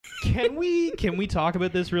Can we talk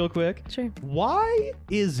about this real quick? Sure. Why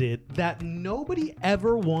is it that nobody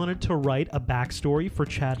ever wanted to write a backstory for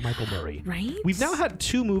Chad Michael Murray? Right? We've now had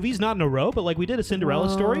 2 movies, not in a row, but like we did a Cinderella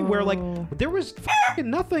story where like there was fucking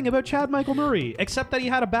nothing about Chad Michael Murray except that he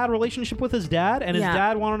had a bad relationship with his dad, and his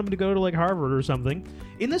dad wanted him to go to like Harvard or something.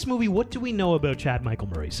 In this movie, what do we know about Chad Michael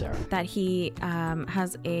Murray, Sarah? That he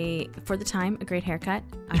has for the time, a great haircut.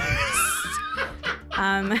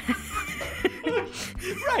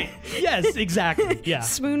 Right. Yes, exactly. Yeah.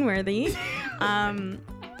 Swoon-worthy.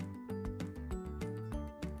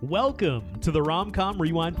 Welcome to the Rom-Com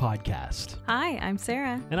Rewind podcast. Hi, I'm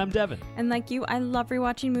Sarah. And I'm Devin. And like you, I love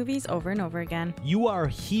rewatching movies over and over again. You are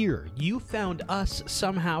here. You found us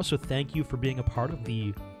somehow, so thank you for being a part of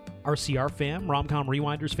the RCR fam, Rom-Com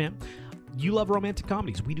Rewinders fam. You love romantic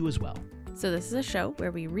comedies. We do as well. So this is a show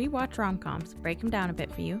where we rewatch rom-coms, break them down a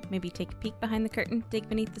bit for you, maybe take a peek behind the curtain, dig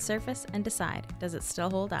beneath the surface, and decide, does it still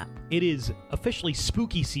hold up? It is officially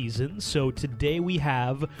spooky season, so today we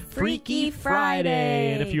have Freaky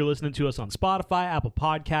Friday. And if you're listening to us on Spotify, Apple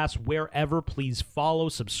Podcasts, wherever, please follow,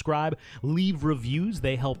 subscribe, leave reviews.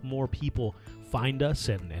 They help more people find us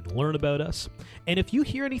and learn about us. And if you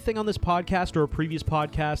hear anything on this podcast or a previous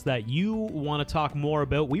podcast that you want to talk more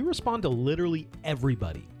about, we respond to literally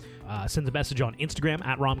everybody. Send a message on Instagram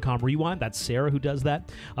at romcomrewind. That's Sarah who does that.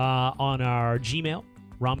 On our Gmail,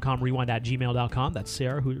 romcomrewind@gmail.com. That's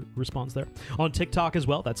Sarah who responds there. On TikTok as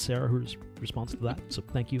well. That's Sarah who responds to that. So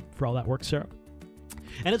thank you for all that work, Sarah.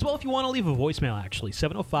 And as well, if you want to leave a voicemail, actually,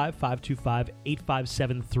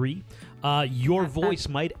 705-525-8573. Your voice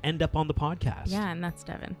might end up on the podcast. Yeah, and that's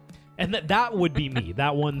Devin. And that would be me,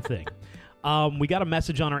 that one thing. We got a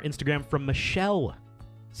message on our Instagram from Michelle.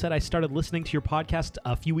 Said, I started listening to your podcast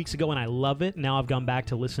a few weeks ago and I love it. Now I've gone back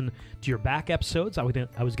to listen to your back episodes. I was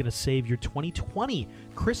going to save your 2020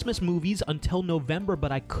 Christmas movies until November,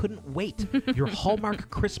 but I couldn't wait. Your Hallmark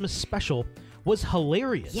Christmas special was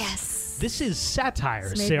hilarious. Yes. This is satire,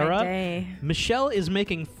 It's made Sarah. my day. Michelle is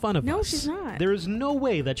making fun of us. No, she's not. There is no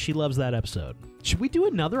way that she loves that episode. Should we do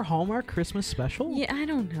another Hallmark Christmas special? Yeah, I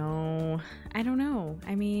don't know. I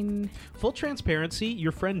mean... Full transparency,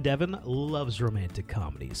 your friend Devin loves romantic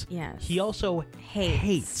comedies. Yes. He also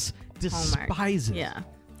hates, despises. Hallmark. Yeah.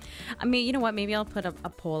 I mean, you know what? Maybe I'll put a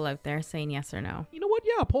poll out there saying yes or no. You know what?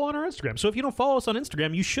 Yeah, poll on our Instagram. So if you don't follow us on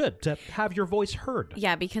Instagram, you should, to have your voice heard.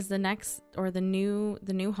 Yeah, because the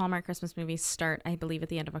new Hallmark Christmas movies start, I believe, at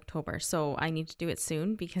the end of October. So I need to do it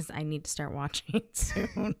soon because I need to start watching it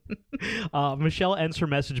soon. Michelle ends her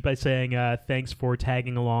message by saying, thanks for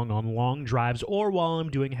tagging along on long drives or while I'm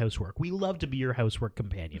doing housework. We love to be your housework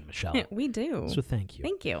companion, Michelle. We do. So thank you.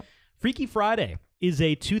 Thank you. Freaky Friday is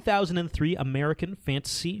a 2003 American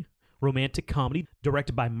fantasy romantic comedy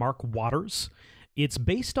directed by Mark Waters. It's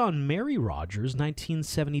based on Mary Rogers'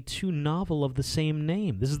 1972 novel of the same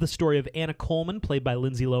name. This is the story of Anna Coleman, played by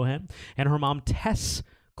Lindsay Lohan, and her mom, Tess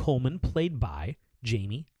Coleman, played by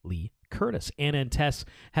Jamie Lee Curtis. Anna and Tess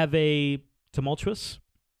have a tumultuous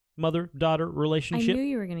mother-daughter relationship. I knew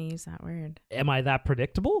you were going to use that word. Am I that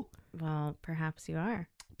predictable? Well, perhaps you are.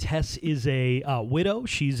 Tess is a widow.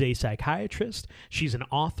 She's a psychiatrist. She's an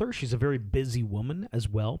author. She's a very busy woman as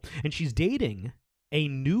well. And she's dating a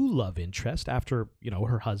new love interest after,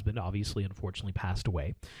 her husband obviously, unfortunately, passed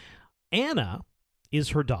away. Anna is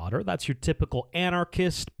her daughter. That's your typical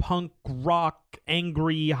anarchist, punk rock,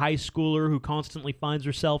 angry high schooler who constantly finds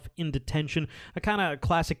herself in detention. A kind of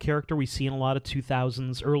classic character we see in a lot of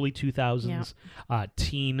early 2000s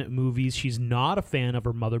teen movies. She's not a fan of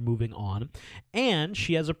her mother moving on, and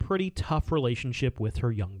she has a pretty tough relationship with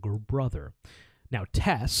her younger brother. Now,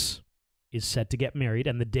 Tess is set to get married,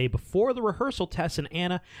 and the day before the rehearsal, Tess and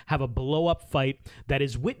Anna have a blow-up fight that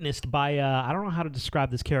is witnessed by, I don't know how to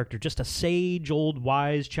describe this character, just a sage, old,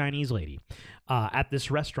 wise Chinese lady at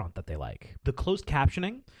this restaurant that they like. The closed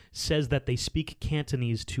captioning says that they speak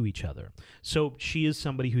Cantonese to each other. So she is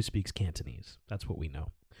somebody who speaks Cantonese. That's what we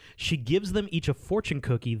know. She gives them each a fortune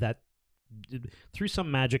cookie that, through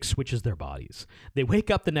some magic, switches their bodies. They wake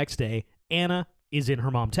up the next day. Anna is in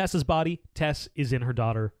her mom Tess's body. Tess is in her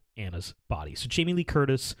daughter Anna's body. So Jamie Lee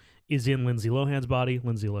Curtis is in Lindsay Lohan's body.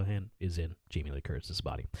 Lindsay Lohan is in Jamie Lee Curtis's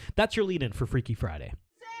body. That's your lead-in for Freaky Friday.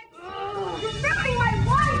 You're ruining my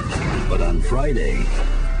life! But on Friday...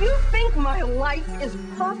 You think my life is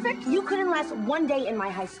perfect? You couldn't last one day in my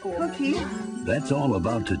high school. Cookie? That's all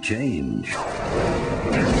about to change.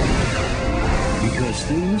 Because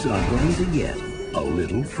things are going to get a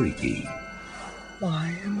little freaky.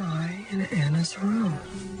 Why am I in Anna's room?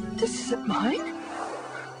 This isn't mine.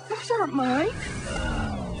 Those aren't mine.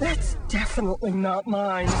 That's definitely not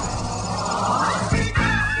mine.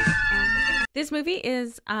 This movie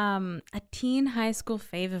is a teen high school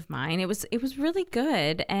fave of mine. It was really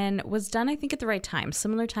good and was done, I think, at the right time.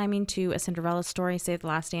 Similar timing to A Cinderella Story, Save the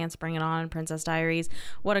Last Dance, Bring It On, Princess Diaries,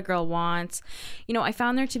 What a Girl Wants. You know, I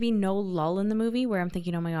found there to be no lull in the movie where I'm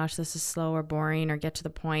thinking, oh my gosh, this is slow or boring or get to the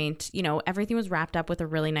point. You know, everything was wrapped up with a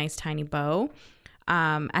really nice tiny bow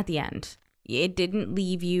at the end. It didn't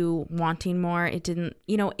leave you wanting more. It didn't,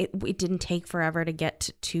 you know, it didn't take forever to get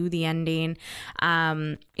to the ending.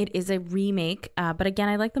 It is a remake, but again,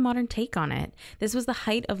 I like the modern take on it. This was the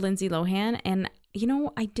height of Lindsay Lohan, and, you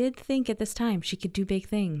know, I did think at this time she could do big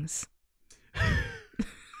things.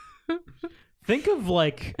 Think of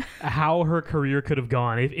like how her career could have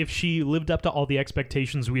gone if she lived up to all the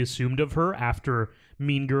expectations we assumed of her after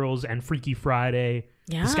Mean Girls and Freaky Friday.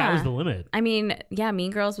 Yeah. The sky was the limit. I mean, yeah,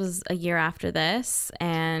 Mean Girls was a year after this,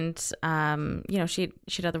 and you know, she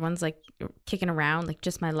had other ones like Kicking Around, like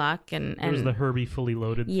Just My Luck, and it was the Herbie Fully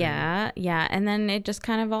Loaded thing. Yeah, and then it just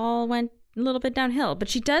kind of all went a little bit downhill. But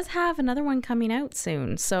she does have another one coming out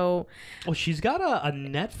soon, so well, she's got a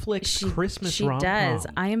Netflix Christmas rom-com. She does.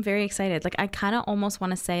 I am very excited. Like, I kind of almost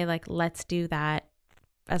want to say, like, let's do that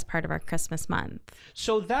as part of our Christmas month.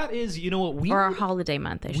 So that is, you know what, or our holiday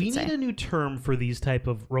month, I should say. We need a new term for these type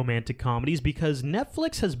of romantic comedies because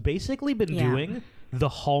Netflix has basically been doing the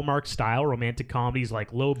Hallmark style romantic comedies,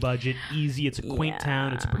 like low budget, easy, it's a quaint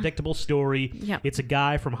town, it's a predictable story, it's a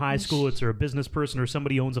guy from high school, it's a business person, or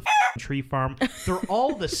somebody owns a tree farm. They're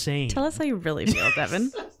all the same. Tell us how you really feel,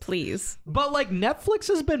 Devin. Please. But like Netflix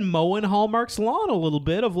has been mowing Hallmark's lawn a little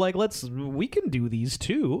bit of like, we can do these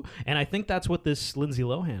too. And I think that's what this Lindsay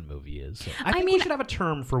Lohan movie is. So I think we should have a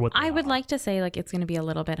term for what I would like to say, like, it's going to be a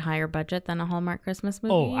little bit higher budget than a Hallmark Christmas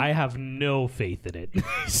movie. Oh, I have no faith in it.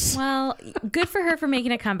 Well, good for her for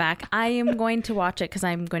making a comeback. I am going to watch it because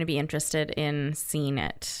I'm going to be interested in seeing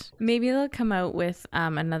it. Maybe they'll come out with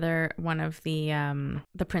another one of the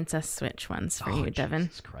Princess Switch ones for you, Devin.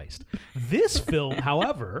 Jesus Christ. This film,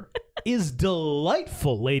 however, is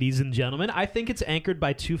delightful, ladies and gentlemen. I think it's anchored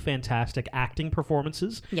by two fantastic acting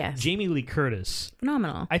performances. Yes. Jamie Lee Curtis.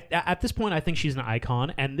 Phenomenal. At this point, I think she's an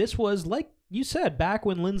icon. And this was, like you said, back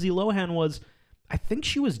when Lindsay Lohan was, I think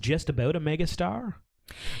she was just about a megastar.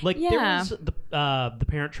 Like, there was the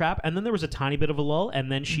Parent Trap, and then there was a tiny bit of a lull,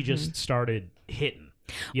 and then she just started hitting.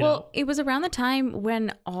 You know? It was around the time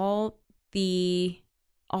when all the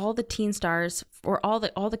teen stars or all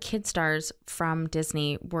the kid stars from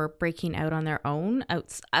Disney were breaking out on their own,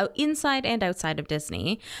 inside and outside of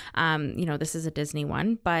Disney. You know, this is a Disney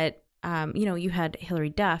one, but you know, you had Hilary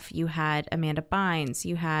Duff, you had Amanda Bynes,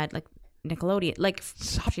 you had like Nickelodeon, like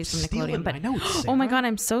she's from Nickelodeon. But my notes, oh my god,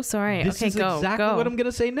 I'm so sorry. This is exactly what I'm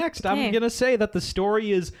gonna say next. Okay. I'm gonna say that the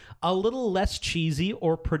story is a little less cheesy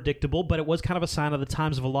or predictable, but it was kind of a sign of the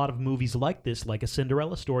times of a lot of movies like this, like A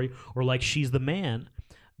Cinderella Story or like She's the Man.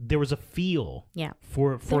 There was a feel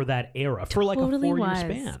for that era, for like a 4-year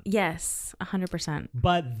span. Yes, 100%.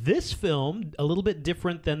 But this film, a little bit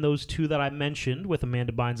different than those two that I mentioned with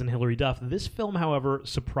Amanda Bynes and Hilary Duff. This film, however,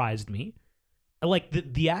 surprised me. Like,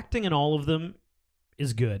 the acting in all of them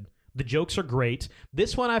is good. The jokes are great.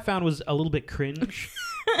 This one I found was a little bit cringe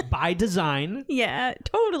by design. Yeah,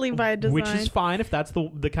 totally by design. Which is fine if that's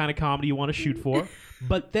the kind of comedy you want to shoot for.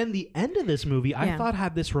 But then the end of this movie, I thought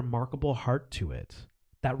had this remarkable heart to it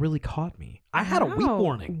that really caught me. I had a weep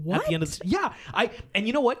warning at the end of this. Yeah. And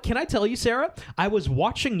you know what? Can I tell you, Sarah? I was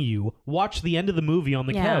watching you watch the end of the movie on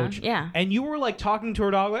the couch. Yeah. And you were like talking to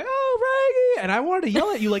her dog like, oh, Raggy. And I wanted to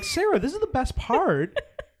yell at you like, Sarah, this is the best part.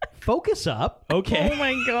 Focus up, okay? Oh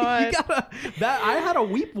my god! I had a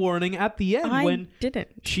weep warning at the end when didn't.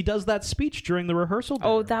 She does that speech during the rehearsal dinner.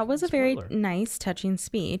 Oh, that was a very nice, touching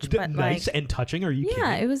speech. But nice and touching? Are you kidding?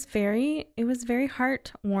 Yeah, it was very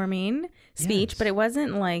heartwarming speech, but it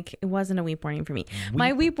wasn't a weep warning for me.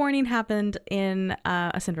 My weep warning happened in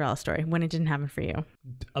A Cinderella Story when it didn't happen for you.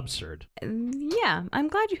 Absurd. Yeah, I'm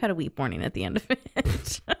glad you had a weep warning at the end of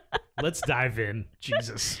it. Let's dive in.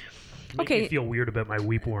 Jesus. Make me feel weird about my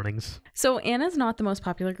weep warnings. So Anna's not the most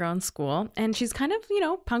popular girl in school, and she's kind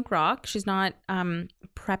of, punk rock. She's not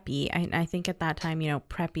preppy. I think at that time,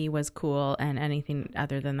 preppy was cool, and anything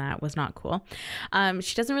other than that was not cool.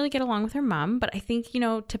 She doesn't really get along with her mom, but I think,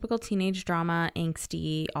 typical teenage drama,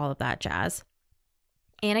 angsty, all of that jazz.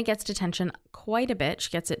 Anna gets detention quite a bit.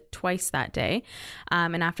 She gets it twice that day.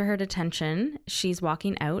 And after her detention, she's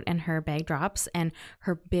walking out and her bag drops and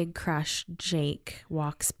her big crush, Jake,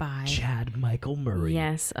 walks by. Chad Michael Murray.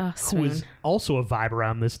 Yes. Oh, swoon. Who was also a vibe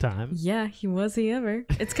around this time. Yeah, was he ever.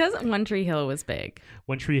 It's because One Tree Hill was big.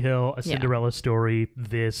 One Tree Hill, A Cinderella Story,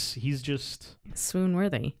 he's just... swoon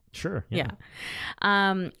worthy. Sure. Yeah.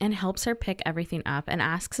 And helps her pick everything up and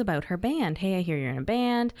asks about her band. Hey, I hear you're in a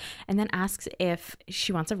band. And then asks if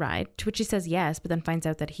she wants a ride, to which she says yes, but then finds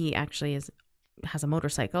out that he actually has a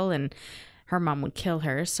motorcycle and her mom would kill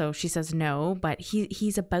her. So she says no, but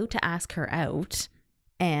he's about to ask her out.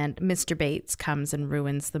 And Mr. Bates comes and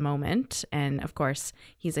ruins the moment. And of course,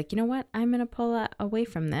 he's like, you know what? I'm going to pull away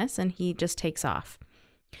from this. And he just takes off.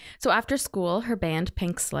 So after school, her band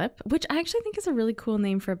Pink Slip, which I actually think is a really cool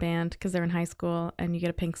name for a band because they're in high school and you get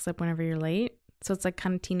a pink slip whenever you're late. So it's like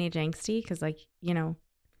kind of teenage angsty because like, you know,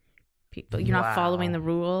 people, you're not following the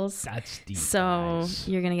rules. That's deep. So guys.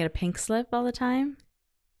 you're going to get a pink slip all the time.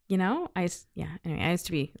 You know, anyway, I used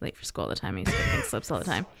to be late for school all the time. I used to get pink slips all the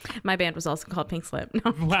time. My band was also called Pink Slip. No,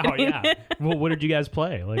 I'm Wow, kidding. yeah. Well, what did you guys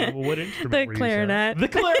play? Like, what instrument The were you clarinet. The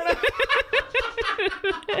clarinet.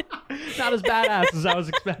 Not as badass as I was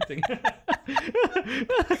expecting.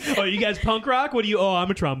 Oh, you guys punk rock? What do you? Oh,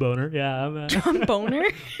 I'm a tromboner. Yeah, I'm a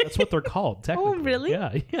Tromboner? That's what they're called, technically. Oh, really? Yeah,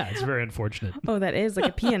 it's very unfortunate. Oh, that is like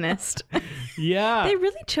a pianist. Yeah. They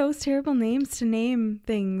really chose terrible names to name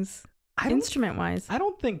things instrument-wise. I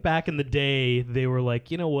don't think back in the day they were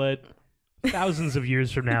like, you know what? Thousands of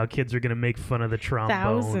years from now, kids are going to make fun of the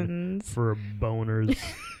trombone Thousands. for boners.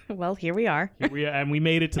 Well, here we are. And we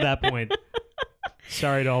made it to that point.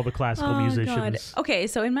 Sorry to all the classical musicians. God. Okay,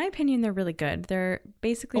 so in my opinion, they're really good. They're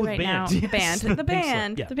basically the now band. the Yes, band, the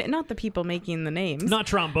band, Pink Slip, yeah. not the people making the names. Not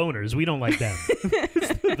tromboners. We don't like them.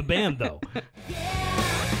 The band, though.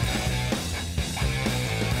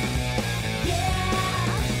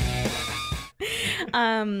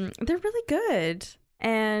 They're really good.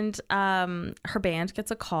 And her band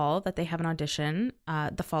gets a call that they have an audition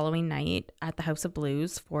the following night at the House of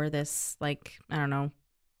Blues for this, like, I don't know,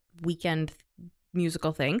 weekend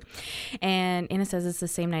musical thing. And Anna says it's the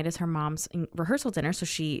same night as her mom's rehearsal dinner. So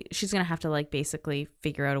she's going to have to, like, basically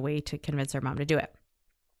figure out a way to convince her mom to do it.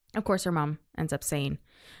 Of course, her mom ends up saying,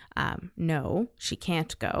 no, she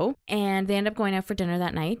can't go. And they end up going out for dinner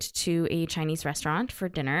that night to a Chinese restaurant for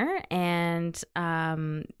dinner. And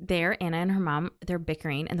there, Anna and her mom, they're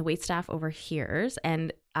bickering, and the waitstaff overhears.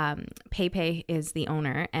 And Pepe is the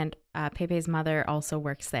owner, and Pepe's mother also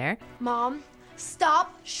works there. Mom,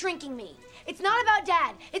 stop shrinking me. It's not about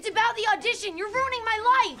Dad. It's about the audition. You're ruining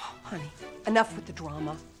my life. Honey, enough with the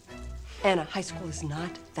drama. Anna, high school is not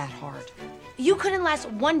that hard. You couldn't last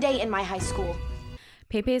one day in my high school.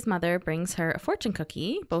 Pepe's mother brings her a fortune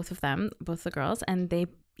cookie, both the girls, and they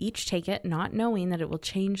each take it, not knowing that it will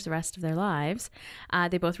change the rest of their lives.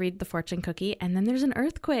 They both read the fortune cookie, and then there's an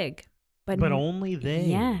earthquake. But only they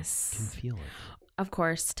can feel it. Of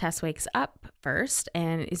course, Tess wakes up first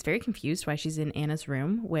and is very confused why she's in Anna's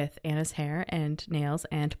room with Anna's hair and nails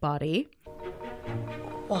and body.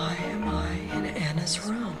 Why am I in Anna's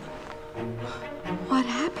room? What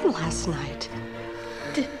happened last night?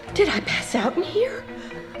 Did I pass out in here?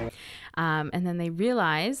 And then they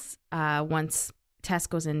realize once Tess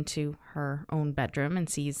goes into her own bedroom and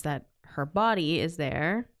sees that her body is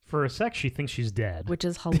there. For a sec, she thinks she's dead. Which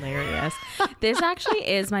is hilarious. This actually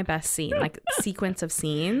is my best scene, like sequence of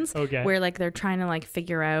scenes where like they're trying to like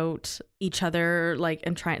figure out each other, like,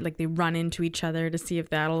 and try, like they run into each other to see if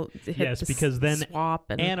that'll hit the because then swap.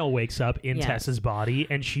 And Anna wakes up in Tess's body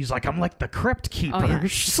and she's like, I'm like the crypt keeper. Oh, yeah.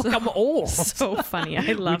 She's like, I'm old. So funny.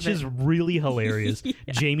 I love Which it. is really hilarious. Yeah.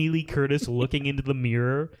 Jamie Lee Curtis looking into the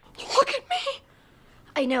mirror. Look at me.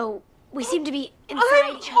 I know. We seem to be inside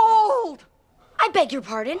I'm each other. old. I beg your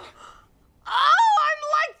pardon. Oh,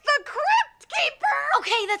 I'm like the crypt keeper.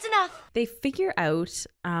 Okay, that's enough. They figure out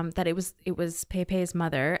that it was Pepe's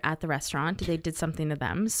mother at the restaurant. They did something to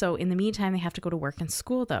them. So in the meantime, they have to go to work and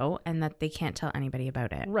school, though, and that they can't tell anybody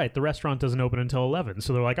about it. Right. The restaurant doesn't open until 11.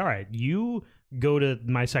 So they're like, all right, you go to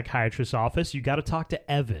my psychiatrist's office. You got to talk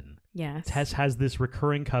to Evan. Yes. Tess has this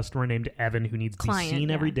recurring customer named Evan who needs to be seen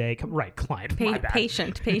every day. Right, client. My bad.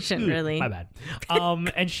 Patient, really. My bad.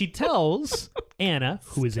 And she tells Anna,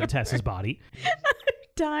 who is in Tess's body.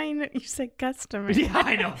 Dying. You said customer. Yeah,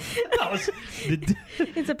 I know. That was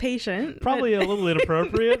It's a patient. probably a little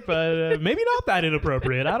inappropriate, but maybe not that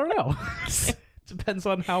inappropriate. I don't know. Depends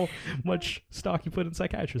on how much stock you put in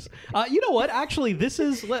psychiatrists. You know what? Actually,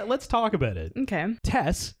 let's talk about it. Okay.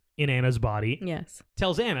 Tess, in Anna's body, Yes.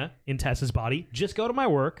 tells Anna, in Tess's body, just go to my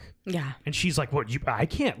work. Yeah. And she's like, what? I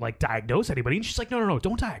can't, like, diagnose anybody. And she's like, no,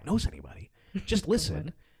 don't diagnose anybody. Just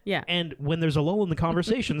listen. Yeah. And when there's a lull in the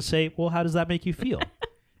conversation, say, well, how does that make you feel?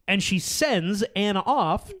 And she sends Anna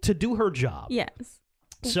off to do her job. Yes.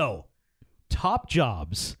 So, top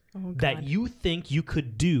jobs that you think you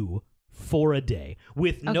could do for a day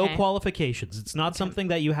with no Okay. qualifications. It's not something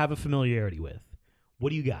that you have a familiarity with. What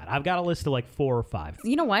do you got? I've got a list of like 4 or 5.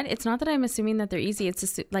 You know what? It's not that I'm assuming that they're easy. It's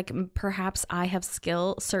just like perhaps I have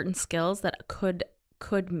certain skills that could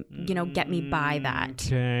get me by that.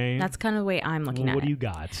 Okay. That's kind of the way I'm looking at it. What do you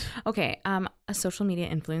got? Okay. A social media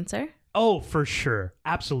influencer. Oh, for sure.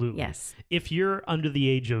 Absolutely. Yes. If you're under the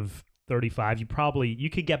age of 35, you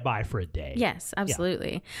could get by for a day. Yes,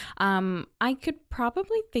 absolutely. Yeah. I could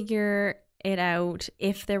probably figure it out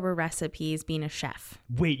if there were recipes being a chef.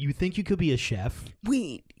 Wait, you think you could be a chef?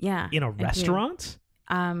 Wait. Yeah. In a restaurant?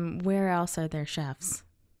 Where else are there chefs?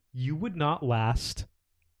 You would not last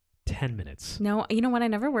 10 minutes. No, you know what? I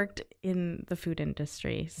never worked in the food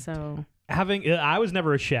industry, so I was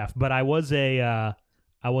never a chef, but I was a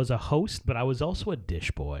host, but I was also a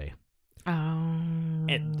dish boy. Oh.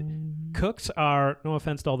 And cooks are, no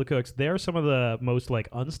offense to all the cooks, they're some of the most like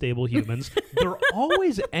unstable humans. They're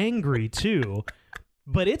always angry too.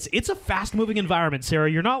 But it's a fast moving environment,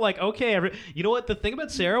 Sarah. You're not like, okay, you know what? The thing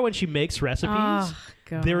about Sarah when she makes recipes,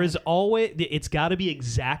 there is always, it's got to be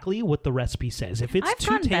exactly what the recipe says. If it's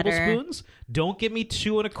I've 2 tablespoons, don't give me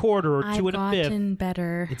 2 1/4 or 2 1/5. I've gotten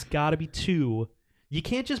better. It's got to be 2. You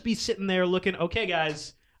can't just be sitting there looking, okay,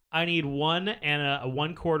 guys, I need 1 and a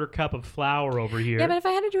 1/4 cup of flour over here. Yeah, but if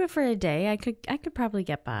I had to do it for a day, I could probably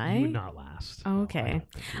get by. You would not last. Oh, okay.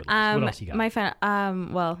 No, what else you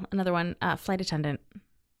got? Well, another one, flight attendant.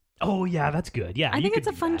 Oh yeah, that's good. Yeah, I think it's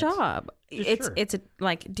a fun job. It's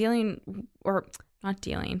like dealing, or not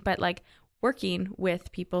dealing, but like working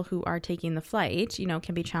with people who are taking the flight,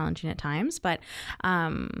 can be challenging at times. But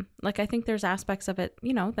like I think there's aspects of it,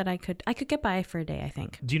 that I could get by for a day, I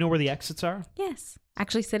think. Do you know where the exits are? Yes.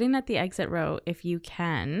 Actually, sitting at the exit row, if you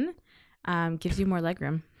can, gives you more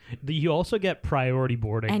legroom. You also get priority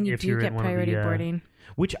boarding. And you if do you're get in one priority of the, boarding.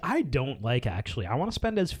 Which I don't like, actually. I want to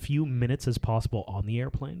spend as few minutes as possible on the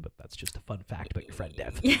airplane, but that's just a fun fact about your friend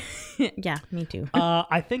Dev. Yeah, me too.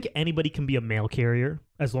 I think anybody can be a mail carrier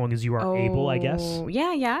as long as you are able, I guess.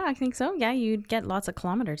 Yeah, I think so. Yeah, you'd get lots of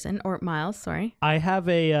kilometers in, or miles, sorry. I have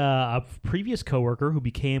a previous coworker who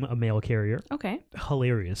became a mail carrier. Okay.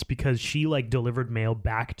 Hilarious, because she like delivered mail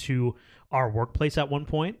back to our workplace at one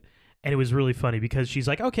point, and it was really funny because she's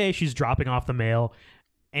like, okay, she's dropping off the mail.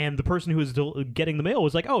 And the person who was getting the mail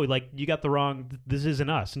was like, oh, like, you got the wrong, this isn't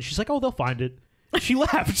us. And she's like, oh, they'll find it. She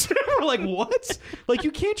left. We're like, what? Like,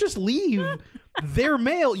 you can't just leave their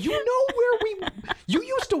mail. You know you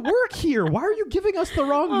used to work here. Why are you giving us the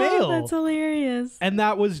wrong mail? That's hilarious. And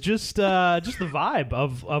that was just the vibe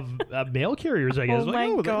of mail carriers, I guess. Oh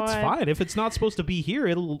my God. It's fine. If it's not supposed to be here,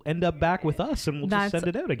 it'll end up back with us and we'll just send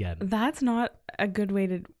it out again. That's not a good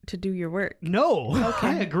way to do your work. No, okay.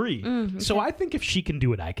 I agree. Okay. So I think if she can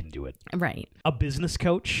do it, I can do it. Right. A business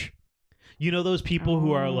coach. You know those people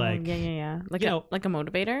who are like, like a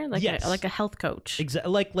motivator, like a health coach.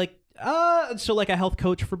 Exactly. So like a health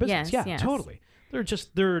coach for business. Yes, yeah, totally.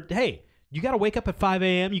 Hey, you got to wake up at 5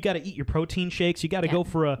 a.m. You got to eat your protein shakes. You got to go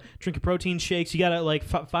for a drink of protein shakes. You got to like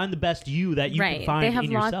find the best you that you can find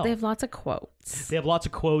in yourself. They have lots of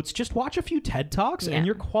quotes. Just watch a few TED Talks and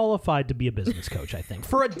you're qualified to be a business coach, I think,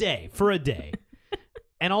 for a day.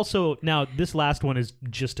 And also, now this last one is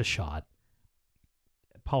just a shot.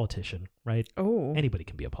 Politician, right? Oh, anybody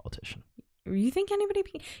can be a politician. You think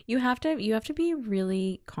anybody? You have to be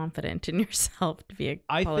really confident in yourself to be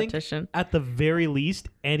a politician. I think at the very least,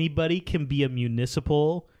 anybody can be a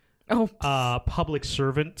municipal, public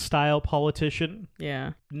servant style politician.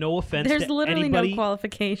 Yeah. No offense. There's to literally anybody. no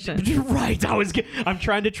qualifications. Right. I'm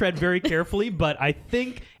trying to tread very carefully, but I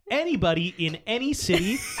think anybody in any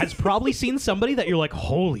city has probably seen somebody that you're like,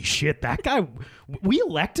 holy shit, that guy. We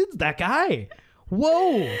elected that guy.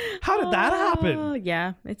 Whoa! How did that happen?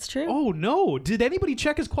 Yeah, it's true. Oh no! Did anybody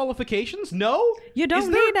check his qualifications? No? You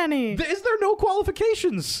don't need any. Is there no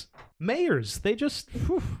qualifications? Mayors, they just,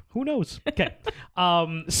 who knows? Okay.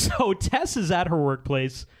 So Tess is at her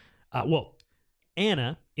workplace.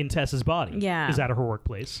 Anna in Tess's body is at her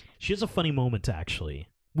workplace. She has a funny moment, actually,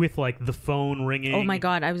 with like the phone ringing. Oh my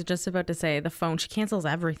God, I was just about to say the phone. She cancels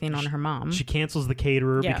everything on her mom. She cancels the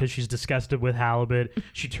caterer because she's disgusted with halibut.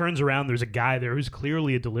 She turns around. There's a guy there who's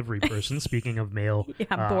clearly a delivery person. Speaking of mail.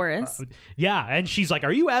 Boris. And she's like,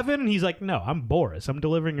 are you Evan? And he's like, no, I'm Boris. I'm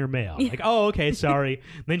delivering your mail. Like, oh, okay, sorry.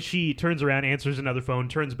 Then she turns around, answers another phone,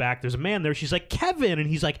 turns back. There's a man there. She's like, Kevin. And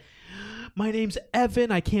he's like, my name's Evan.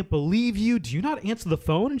 I can't believe you. Do you not answer the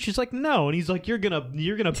phone? And she's like, no. And he's like, you're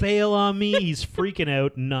gonna bail on me. He's freaking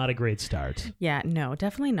out. Not a great start. Yeah, no,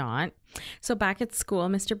 definitely not. So back at school,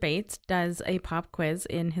 Mr. Bates does a pop quiz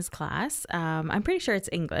in his class. I'm pretty sure it's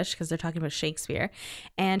English because they're talking about Shakespeare.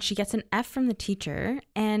 And she gets an F from the teacher.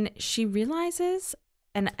 And she realizes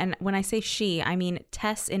and when I say she, I mean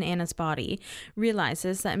Tess in Anna's body,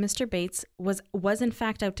 realizes that Mr. Bates was in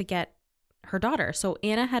fact out to get her daughter. So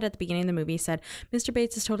Anna had at the beginning of the movie said, Mr.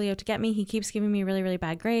 Bates is totally out to get me. He keeps giving me really, really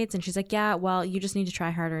bad grades. And she's like, yeah, well, you just need to try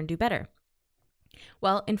harder and do better.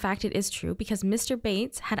 Well, in fact, it is true because Mr.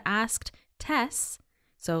 Bates had asked Tess,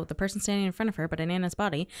 so the person standing in front of her, but in Anna's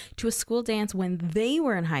body, to a school dance when they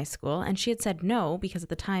were in high school. And she had said no, because at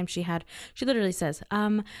the time she literally says,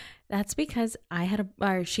 that's because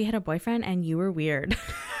she had a boyfriend and you were weird.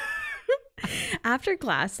 After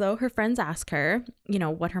class, though, her friends ask her,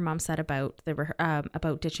 what her mom said about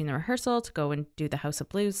about ditching the rehearsal to go and do the House of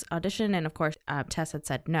Blues audition. And of course, Tess had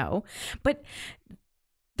said no. But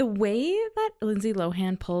the way that Lindsay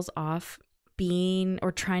Lohan pulls off being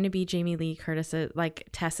or trying to be Jamie Lee Curtis's, like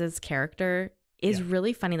Tess's character, is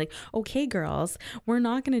really funny. Like, okay, girls, we're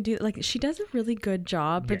not going to do, like, she does a really good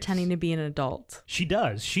job pretending to be an adult. She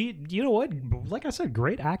does. You know what? Like I said,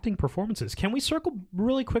 great acting performances. Can we circle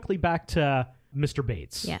really quickly back to Mr.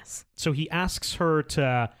 Bates? Yes. So he asks her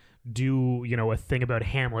to do, a thing about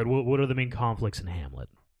Hamlet. What are the main conflicts in Hamlet?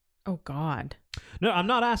 Oh, God. No, I'm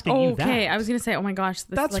not asking you that. Okay, I was going to say, oh my gosh.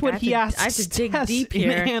 That's what he asked. I have to dig Tess deep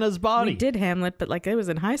here. in Hannah's body. We did Hamlet, but like it was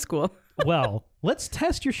in high school. Well, let's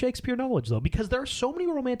test your Shakespeare knowledge, though, because there are so many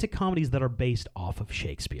romantic comedies that are based off of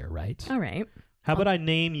Shakespeare, right? All right. How about I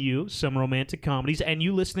name you some romantic comedies, and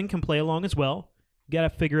you listening can play along as well. You got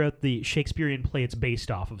to figure out the Shakespearean play it's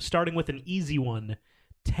based off of, starting with an easy one,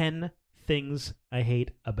 10 Things I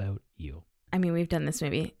Hate About You. I mean, we've done this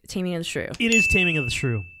movie, Taming of the Shrew. It is Taming of the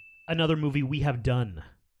Shrew. Another movie we have done.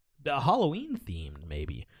 A Halloween themed,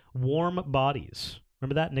 maybe. Warm Bodies.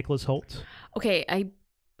 Remember that? Nicholas Hoult? Okay,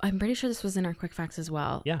 I'm pretty sure this was in our quick facts as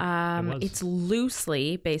well. Yeah, it was. It's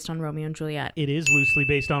loosely based on Romeo and Juliet. It is loosely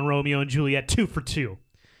based on Romeo and Juliet, 2 for 2.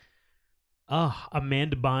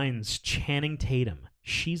 Amanda Bynes, Channing Tatum.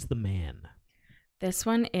 She's the Man. This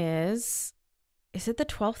one is it The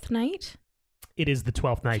 12th Night? It is The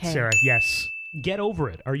 12th Night, Okay. Sarah. Yes. Get Over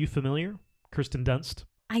It. Are you familiar? Kirsten Dunst.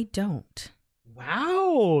 I don't.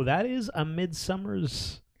 Wow, that is a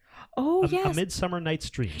Midsummer's... Oh, yes. A Midsummer Night's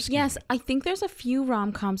Dream. Yes, I think there's a few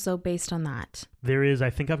rom-coms, though, based on that. There is. I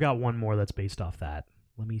think I've got one more that's based off that.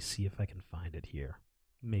 Let me see if I can find it here.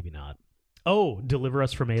 Maybe not. Oh, Deliver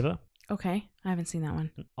Us from Ava. Okay, I haven't seen that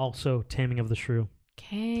one. Also, Taming of the Shrew.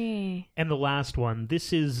 Okay. And the last one,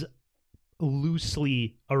 this is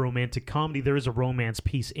loosely a romantic comedy. There is a romance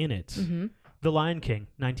piece in it. Mm-hmm. The Lion King,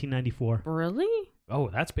 1994. Really? Oh,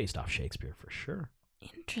 that's based off Shakespeare for sure.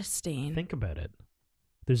 Interesting. Think about it.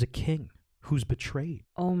 There's a king who's betrayed.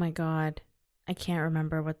 Oh my God. I can't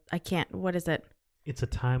remember what is it? It's a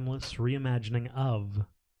timeless reimagining of...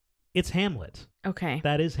 It's Hamlet. Okay.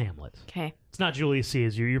 That is Hamlet. Okay. It's not Julius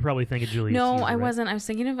Caesar. You're probably thinking Julius Caesar. No, I right? wasn't. I was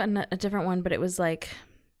thinking of a different one, but it was like...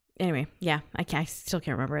 Anyway, yeah, I still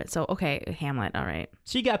can't remember it. So, okay, Hamlet, all right.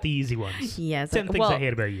 So you got the easy ones. Yes. 10 things I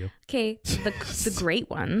hate about you. Okay, the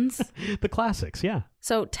great ones. The classics, yeah.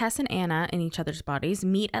 So Tess and Anna, in each other's bodies,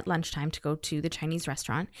 meet at lunchtime to go to the Chinese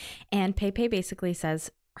restaurant. And Pei basically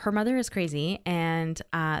says her mother is crazy and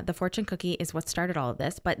the fortune cookie is what started all of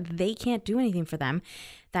this, but they can't do anything for them.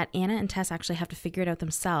 That Anna and Tess actually have to figure it out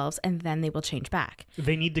themselves, and then they will change back.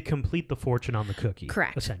 They need to complete the fortune on the cookie.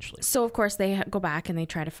 Correct. Essentially. So, of course, they go back and they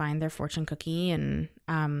try to find their fortune cookie and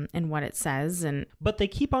what it says. But they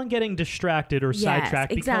keep on getting distracted or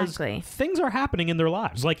sidetracked because things are happening in their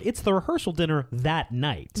lives. Like, it's the rehearsal dinner that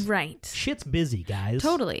night. Right. Shit's busy, guys.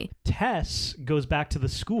 Totally. Tess goes back to the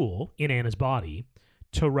school in Anna's body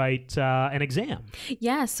to write an exam.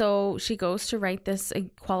 Yeah, so she goes to write this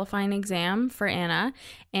qualifying exam for Anna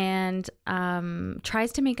and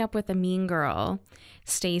tries to make up with a mean girl,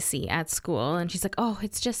 Stacy, at school. And she's like, oh,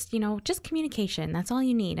 it's just, just communication. That's all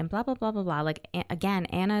you need. And blah, blah, blah, blah, blah. Like, again,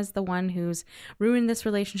 Anna is the one who's ruined this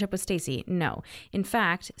relationship with Stacy. No. In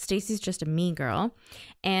fact, Stacy's just a mean girl.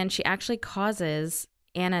 And she actually causes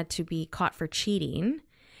Anna to be caught for cheating.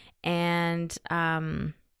 And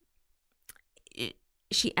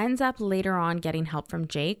she ends up later on getting help from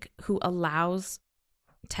Jake, who allows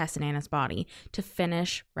Tess and Anna's body to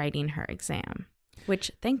finish writing her exam,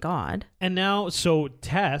 which, thank God. And now, so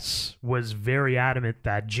Tess was very adamant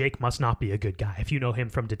that Jake must not be a good guy. If you know him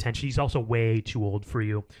from detention, he's also way too old for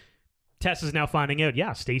you. Tess is now finding out,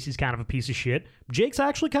 yeah, Stacy's kind of a piece of shit. Jake's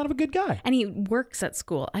actually kind of a good guy. And he works at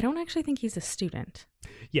school. I don't actually think he's a student.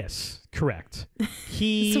 Yes, correct. So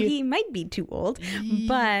he might be too old,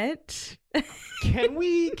 but Can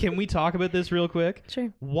we talk about this real quick?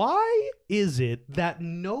 Sure. Why is it that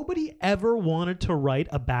nobody ever wanted to write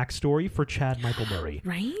a backstory for Chad Michael Murray?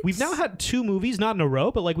 Right? We've now had 2 movies, not in a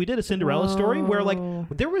row, but like we did a Cinderella story where like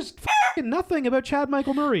there was nothing about Chad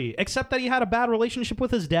Michael Murray except that he had a bad relationship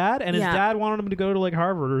with his dad and his dad wanted him to go to like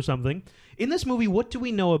Harvard or something. In this movie, what do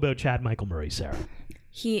we know about Chad Michael Murray, Sarah?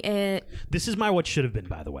 He is... This is my what should have been,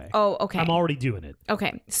 by the way. Oh, okay. I'm already doing it.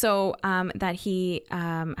 Okay. So that he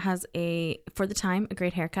has for the time, a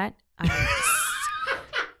great haircut.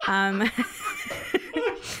 Right.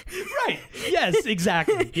 Yes,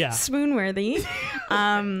 exactly. Yeah. Swoon-worthy.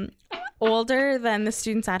 Older than the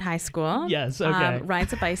students at high school. Yes, okay.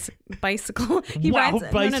 Rides a bicycle. He Wow,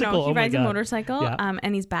 rides, bicycle. No. He Oh my rides a God. motorcycle. Yeah.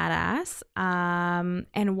 And he's badass.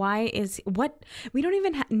 And why is we don't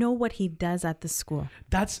even know what he does at the school.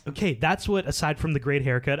 That's okay. That's what, aside from the great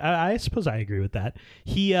haircut, I suppose I agree with that.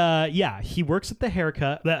 He works at the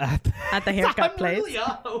haircut. At the haircut I'm place. Really,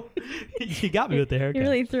 you got me with the haircut. You're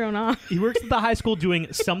really thrown off. He works at the high school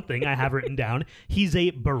doing something I have written down. He's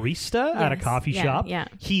a barista at a coffee shop. Yeah.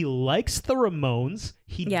 He likes the Ramones.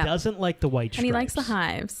 He doesn't like the White Stripes. And he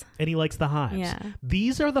likes the hives. Yeah.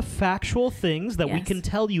 These are the factual things that we can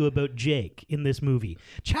tell you about Jake in this movie.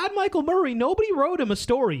 Chad Michael Murray, nobody wrote him a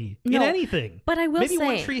story in anything. But I will Maybe say...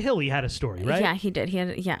 One Tree Hill he had a story, right? Yeah, he did. He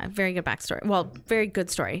had a very good backstory. Well, very good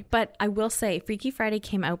story. But I will say Freaky Friday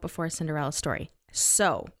came out before Cinderella story.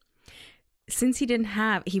 So... since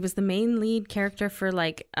he was the main lead character for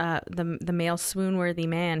like the male swoon-worthy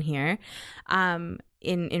man here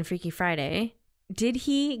in Freaky Friday, did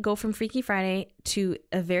he go from Freaky Friday to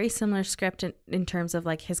a very similar script in terms of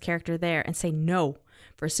like his character there and say, no,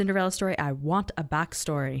 for a Cinderella story, I want a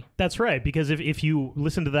backstory? That's right, because if you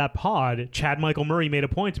listen to that pod, Chad Michael Murray made a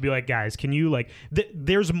point to be like, guys, can you like,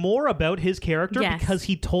 there's more about his character because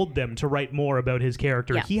he told them to write more about his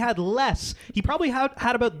character. Yeah. He had less. He probably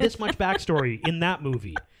had about this much backstory in that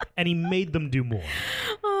movie, and he made them do more.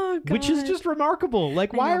 Oh, God. Which is just remarkable.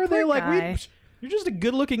 Like, why are they like, you're just a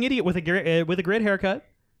good-looking idiot with a great haircut.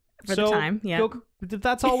 For the time, yeah.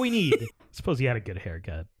 That's all we need. I suppose he had a good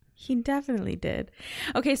haircut. He definitely did.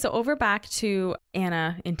 Okay, so over back to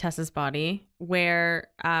Anna in Tessa's body, where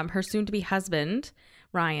her soon-to-be husband,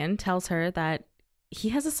 Ryan, tells her that he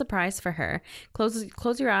has a surprise for her.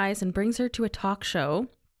 Close your eyes and brings her to a talk show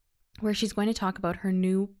where she's going to talk about her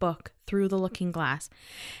new book, Through the Looking Glass.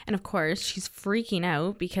 And of course, she's freaking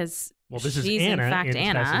out because... Well, this is she's Anna in fact in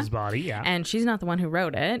Anna, Tessa's body, yeah. And she's not the one who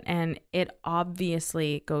wrote it. And it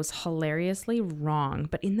obviously goes hilariously wrong,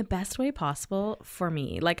 but in the best way possible for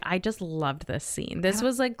me. Like, I just loved this scene. This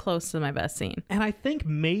was like close to my best scene. And I think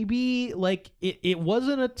maybe like it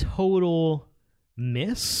wasn't a total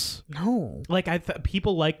miss. No. Like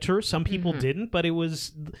people liked her, some people didn't, but it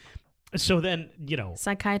was... So then,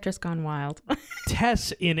 Psychiatrist gone wild.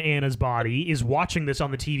 Tess in Anna's body is watching this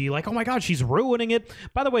on the TV like, oh my God, she's ruining it.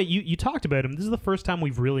 By the way, you talked about him. This is the first time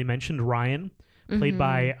we've really mentioned Ryan, played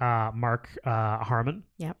by Mark Harmon.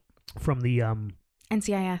 Yep. From the...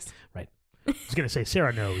 NCIS. Right. I was going to say,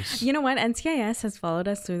 Sarah knows. You know what? NCIS has followed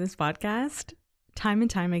us through this podcast time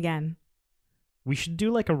and time again. We should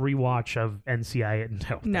do like a rewatch of NCIS.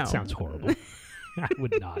 No. That sounds horrible. I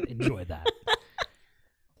would not enjoy that.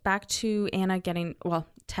 Back to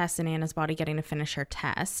Tess in Anna's body getting to finish her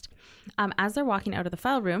test. As they're walking out of the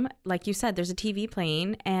file room, like you said, there's a TV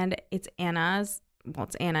playing and it's Anna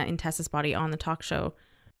in Tessa's body on the talk show.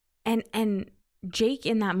 And Jake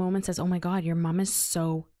in that moment says, oh my God, your mom is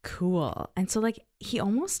so cool. And so like he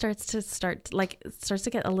almost starts to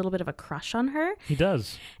get a little bit of a crush on her. He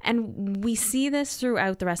does. And we see this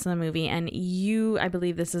throughout the rest of the movie. And I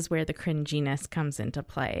believe this is where the cringiness comes into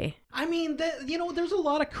play. I mean, there's a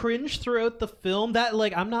lot of cringe throughout the film that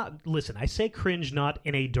like, I say cringe not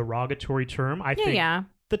in a derogatory term. I think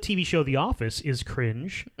the TV show The Office is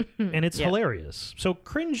cringe and it's hilarious. So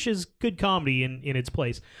cringe is good comedy in its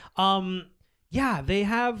place. Yeah, they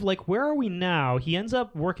have, like, where are we now? He ends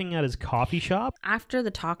up working at his coffee shop. After the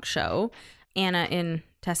talk show, Anna in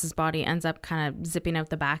Tessa's body ends up kind of zipping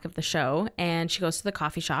out the back of the show, and she goes to the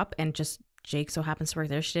coffee shop, and just Jake so happens to work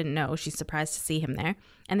there. She didn't know. She's surprised to see him there.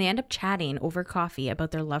 And they end up chatting over coffee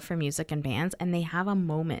about their love for music and bands, and they have a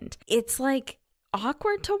moment. It's, like,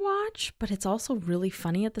 awkward to watch, but it's also really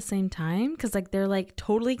funny at the same time because like they're like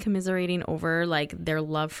totally commiserating over like their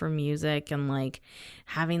love for music and like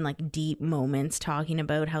having like deep moments talking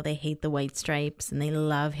about how they hate the White Stripes and they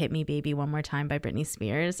love Hit Me Baby One More Time by Britney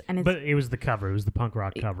Spears. But it was the cover. It was the punk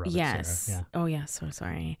rock cover of yes. it, Sarah. Yeah. Oh yeah, so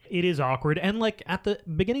sorry. It is awkward. And like at the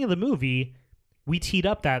beginning of the movie, we teed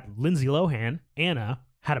up that Lindsay Lohan, Anna,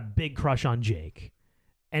 had a big crush on Jake.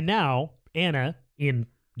 And now Anna, in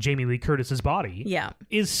Jamie Lee Curtis's body,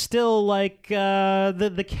 is still like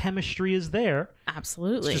the chemistry is there.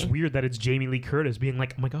 Absolutely. It's just weird that it's Jamie Lee Curtis being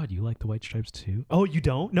like, oh my God, you like the White Stripes too? Oh, you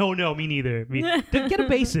don't? No, me neither. Get a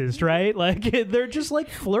bassist, right? Like they're just like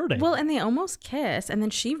flirting. Well, and they almost kiss, and then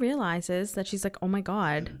she realizes that she's like, oh my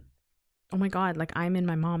God, like I'm in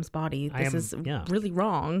my mom's body. This is really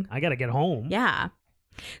wrong. I gotta get home. Yeah.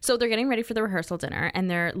 So they're getting ready for the rehearsal dinner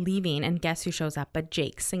and they're leaving, and guess who shows up but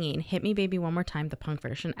Jake singing Hit Me Baby One More Time, the punk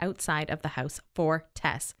version, outside of the house for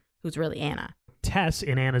Tess, who's really Anna. Tess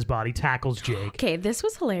in Anna's body tackles Jake. Okay, this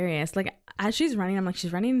was hilarious. Like as she's running, I'm like,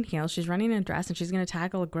 she's running in heels, she's running in a dress, and she's going to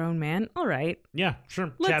tackle a grown man. All right. Yeah,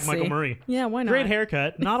 sure. Let's Chad Michael see. Murray. Yeah, why not? Great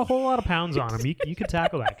haircut. Not a whole lot of pounds on him. You could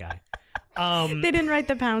tackle that guy. They didn't write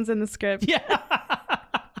the pounds in the script. Yeah.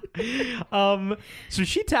 So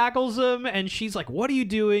she tackles him and she's like, what are you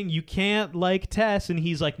doing? You can't like Tess. And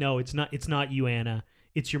he's like, no, it's not you, Anna.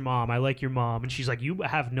 It's your mom. I like your mom. And she's like, you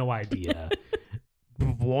have no idea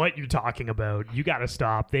what you're talking about. You got to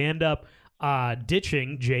stop. They end up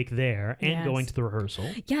ditching Jake there and going to the rehearsal.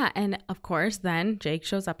 Yeah, and of course, then Jake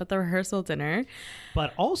shows up at the rehearsal dinner.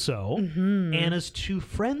 But also, Anna's two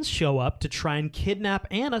friends show up to try and kidnap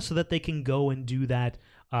Anna so that they can go and do that.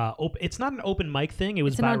 It's not an open mic thing. It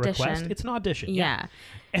was by request. It's an audition. Yeah.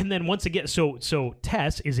 And then once again, so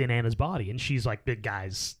Tess is in Anna's body, and she's like, "Big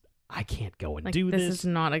guys, I can't go and do this. This is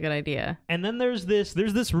not a good idea." And then there's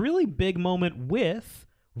this really big moment with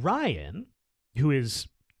Ryan, who is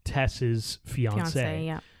Tess's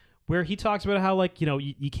fiance, where he talks about how, like,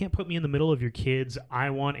 you can't put me in the middle of your kids. I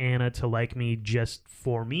want Anna to like me just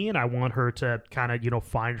for me, and I want her to kind of,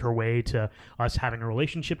 find her way to us having a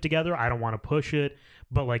relationship together. I don't want to push it,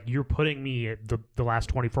 but like you're putting me at the last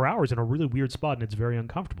 24 hours in a really weird spot, and it's very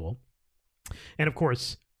uncomfortable. And of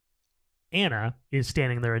course, Anna is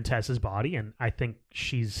standing there in Tess's body, and I think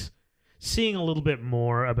she's seeing a little bit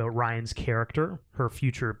more about Ryan's character, her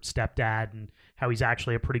future stepdad, and how he's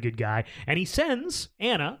actually a pretty good guy. And he sends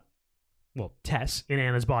Anna, well, Tess in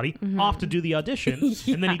Anna's body, off to do the audition.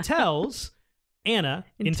 And then he tells Anna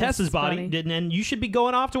in Tess's body, and you should be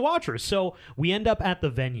going off to watch her. So we end up at the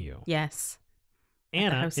venue. Yes.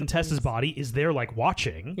 Anna in Tess's body is there, like,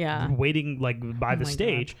 watching, waiting, like, by the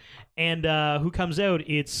stage. God. And who comes out?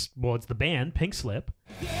 It's the band, Pink Slip.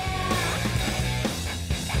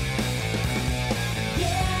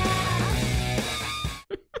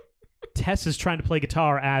 Tess is trying to play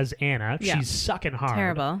guitar as Anna. Yeah. She's sucking hard.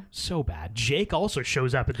 Terrible. So bad. Jake also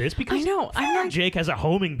shows up at this because I know. Jake has a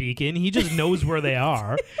homing beacon. He just knows where they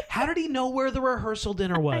are. How did he know where the rehearsal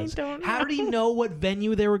dinner was? I don't know. How did he know what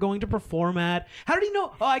venue they were going to perform at? How did he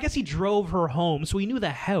know? Oh, I guess he drove her home, so he knew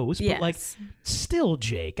the house. Yes. But, like, still,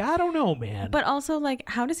 Jake, I don't know, man. But also, like,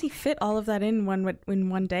 how does he fit all of that in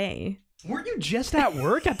one day? Weren't you just at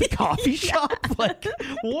work at the coffee shop? Like,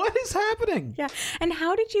 what is happening? Yeah. And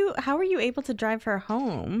how were you able to drive her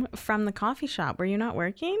home from the coffee shop? Were you not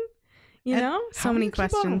working? So many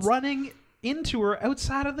questions. Keep on running into her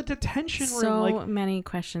outside of the detention room. So many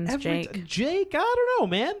questions, Jake. Jake, I don't know,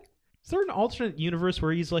 man. Is there an alternate universe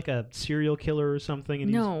where he's like a serial killer or something?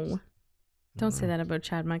 And no. Don't say that about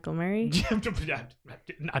Chad Michael Murray.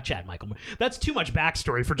 Not Chad Michael Murray. That's too much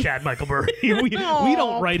backstory for Chad Michael Murray. we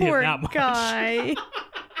don't write him that much. Guy.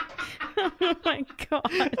 Oh my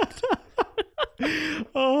God.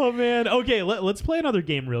 Oh man. Okay, let's play another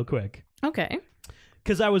game real quick. Okay.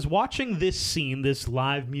 Because I was watching this scene, this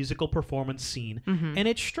live musical performance scene, and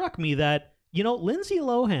it struck me that, Lindsay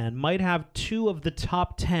Lohan might have 2 of the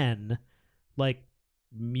top 10, like,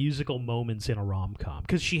 musical moments in a rom-com,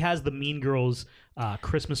 because she has the Mean Girls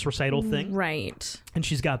Christmas recital thing, right? And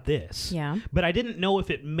she's got this, yeah. But I didn't know if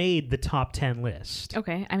it made the top 10 list.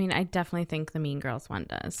 Okay, I mean, I definitely think the Mean Girls one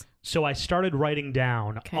does. So I started writing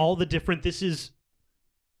down all the different. This is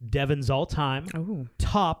Devin's all-time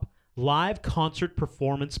top live concert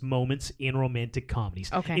performance moments in romantic comedies.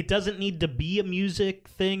 Okay, it doesn't need to be a music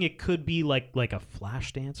thing. It could be like a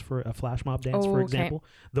flash mob dance, for example.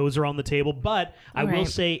 Those are on the table. But I will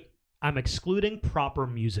say I'm excluding proper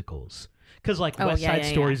musicals, because like West Side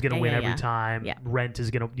Story is going to win every time. Yeah. Rent is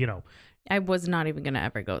going to, I was not even going to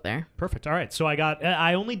ever go there. Perfect. All right. So I got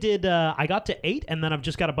to 8, and then I've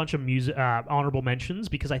just got a bunch of honorable mentions,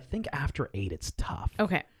 because I think after 8 it's tough.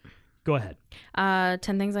 Okay. Go ahead.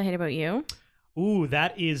 10 Things I Hate About You. Ooh,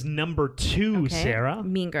 that is number 2, Sarah.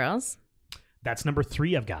 Mean Girls. That's number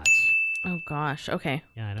 3 I've got. Oh, gosh. Okay.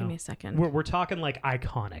 Yeah, I know. Give me a second. We're talking like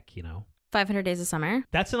iconic, 500 Days of Summer.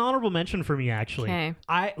 That's an honorable mention for me, actually. Okay.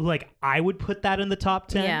 I would put that in the top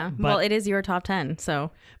 10. Yeah. Well, it is your top 10, so.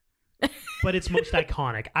 but it's most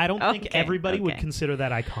iconic. I don't think Okay, everybody would okay. consider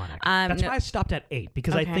that iconic. That's no- why I stopped at 8,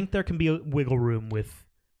 because I Okay. think there can be a wiggle room with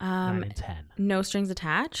 9 and 10. No Strings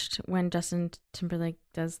Attached, when Justin Timberlake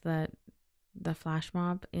does the flash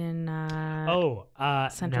mob in Central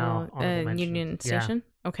no, honorable mention. Union Yeah. Station.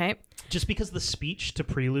 Okay, Just because the speech to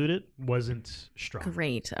prelude it wasn't strong.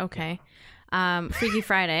 great. Okay, Freaky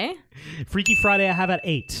Friday, Freaky Friday I have at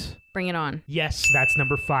 8. Bring It On. Yes, that's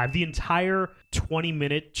number 5. The entire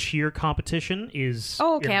 20-minute cheer competition is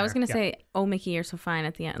Oh, okay. in I was there. gonna say, "Oh, Mickey, you're so fine"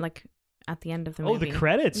 at the end, like at the end of the Oh, movie. the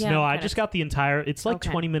credits? Yeah, No, the I credits. just got the entire... It's like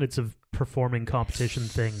Okay. 20 minutes of performing competition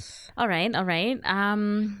thing. All right.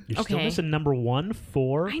 You're Okay. still missing number 1,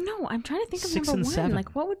 4. I know. I'm trying to think of 6 number and 1. 7.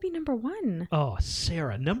 Like, what would be number 1? Oh,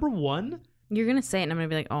 Sarah, number 1? You're gonna say it, and I'm gonna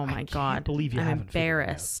be like, "Oh my god!" can't believe you I'm haven't figured it out.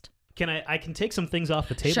 embarrassed. I can take some things off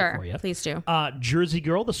the table Sure, for you. please do. Jersey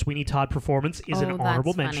Girl, the Sweeney Todd performance is an Oh,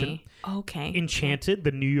 honorable that's mention. funny. Okay. Enchanted,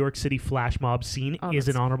 the New York City flash mob scene Oh, is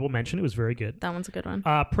an that's- honorable mention. It was very good. That one's a good one.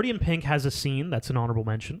 Pretty in Pink has a scene that's an honorable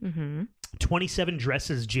mention. Mm-hmm. 27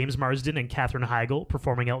 Dresses, James Marsden and Katherine Heigl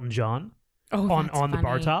performing Elton John. Oh, on that's the bar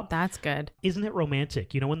funny. top. That's good. Isn't it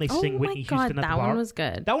romantic? You know when they sing oh Whitney my god, Houston at that the bar? one was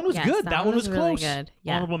good. That one was Yes, good. That one was really close. good.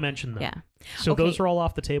 Yeah. Honorable mention though. Yeah. So Okay. those are all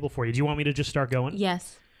off the table for you. Do you want me to just start going?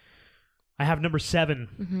 Yes. I have number 7,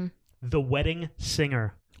 Mm-hmm. The Wedding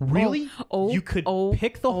Singer. Really? Oh, You could oh,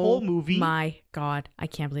 pick the whole movie. My god, I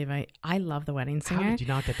can't believe I love The Wedding Singer. How did you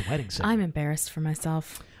not get The Wedding Singer? I'm embarrassed for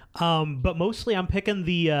myself. But mostly I'm picking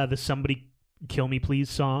the Somebody Kill Me Please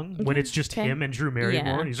song when it's just Okay. him and Drew Barrymore.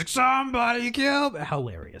 Yeah. And he's like, somebody kill me.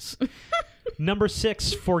 Hilarious. Number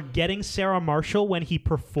 6, Forgetting Sarah Marshall when he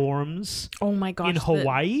performs Oh my gosh. in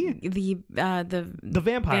Hawaii. The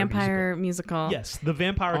Vampire musical. Yes, the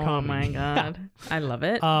vampire Oh comedy. my god. I love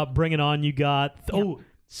it. Bring It On, you got...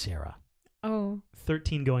 Sarah. oh.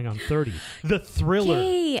 13 going on 30. The Thriller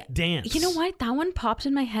Yay. dance. You know what? That one popped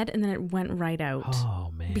in my head and then it went right out.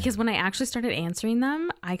 Oh, man. Because when I actually started answering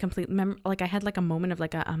them, I completely remember, like I had like a moment of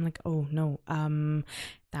like I'm like, oh no,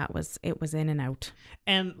 it was in and out.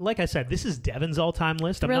 And like I said, this is Devin's all-time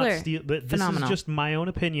list. Thriller. I'm not this Phenomenal. is just my own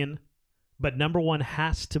opinion. But number 1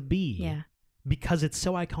 has to be... Yeah. Because it's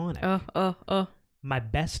so iconic. Oh. My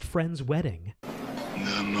Best Friend's Wedding.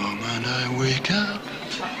 The moment I wake up,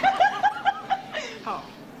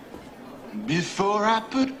 before I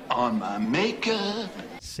put on my makeup,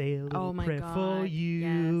 Say a little Oh my prayer god. for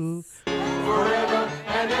you. Yes.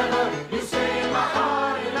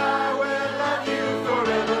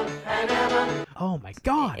 Oh my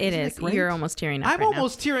God. It Isn't is. great? You're almost tearing up. I'm right now.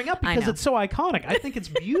 almost tearing up I because know. it's so iconic. I think it's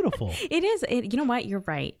beautiful. It is. You know what? You're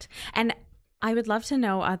right. And I would love to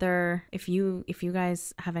know if you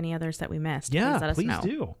guys have any others that we missed. Yeah, please let us please know.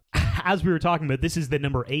 do. As we were talking about, this is the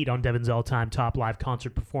number 8 on Devin's all-time top live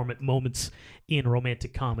concert performance moments in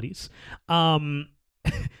romantic comedies.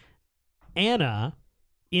 Anna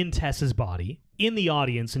in Tess's body in the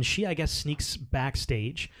audience, and she, I guess, sneaks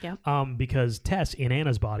backstage. Yep. Because Tess in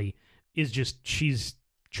Anna's body is just, she's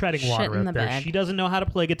treading water Shit in out the there. bed. She doesn't know how to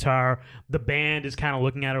play guitar. The band is kind of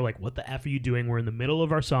looking at her like, what the F are you doing? We're in the middle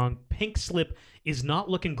of our song. Pink Slip is not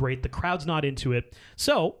looking great. The crowd's not into it.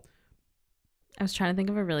 So I was trying to think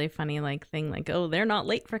of a really funny like thing, like, oh, they're not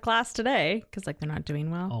late for class today because like they're not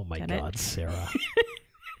doing well. oh my Get God, it? Sarah.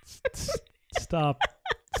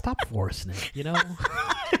 Stop forcing it, you know?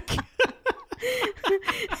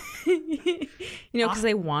 You know, because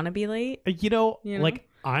they want to be late. You know, You know? like,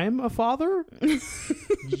 I'm a father.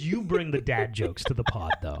 You bring the dad jokes to the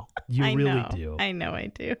pod, though. You I really know. do. I know I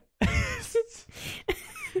do.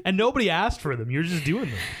 And nobody asked for them. You're just doing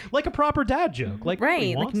them. Like a proper dad joke. Like nobody Right.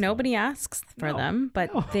 Like wants them. nobody asks for No, them,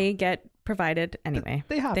 but no. they get provided anyway.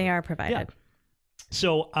 They happen. They are provided. Yeah.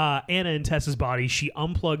 So Anna in Tess's body, she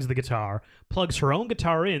unplugs the guitar, plugs her own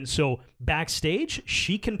guitar in, so backstage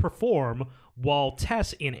she can perform, while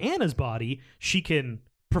Tess in Anna's body, she can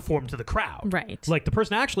perform to the crowd. Right. Like the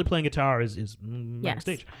person actually playing guitar is Yes.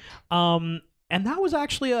 backstage. And that was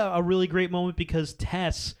actually a really great moment because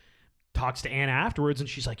Tess talks to Anna afterwards and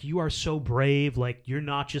she's like, you are so brave. Like, you're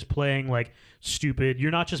not just playing like stupid.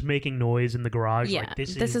 You're not just making noise in the garage. Yeah. Like,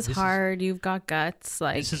 This is hard. You've got guts.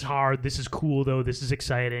 Like, This is hard. This is cool, though. This is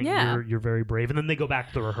exciting. Yeah. You're very brave. And then they go back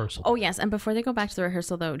to the rehearsal. oh, yes. And before they go back to the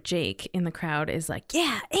rehearsal, though, Jake in the crowd is like,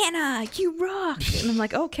 yeah, Anna, you rock. And I'm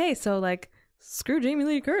like, okay, so like, screw Jamie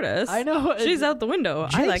Lee Curtis. I know. She's out the window.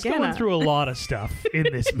 Jake's I like going Anna. through a lot of stuff in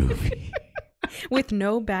this movie. With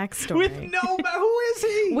no backstory. With no... Who is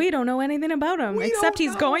he? We don't know anything about him, We except don't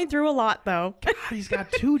he's know. going through a lot, though. God, he's got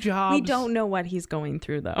 2 jobs. We don't know what he's going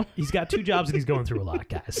through, though. He's got 2 jobs and he's going through a lot,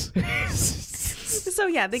 guys. So,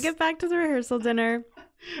 yeah, they get back to the rehearsal dinner.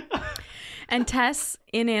 And Tess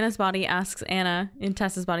in Anna's body asks Anna in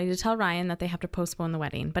Tess's body to tell Ryan that they have to postpone the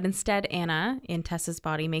wedding. But instead, Anna in Tess's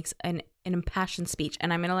body makes an impassioned speech.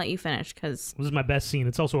 And I'm going to let you finish because This is my best scene.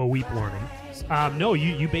 It's also a weep warning. No,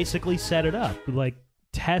 you basically set it up. Like,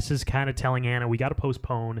 Tess is kind of telling Anna, we got to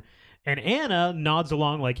postpone. And Anna nods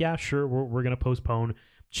along like, yeah, sure, we're going to postpone.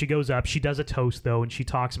 She goes up. She does a toast, though, and she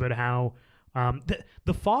talks about how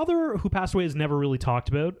the father who passed away is never really talked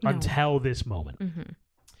about until this moment. Mm-hmm.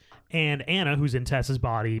 And Anna, who's in Tess's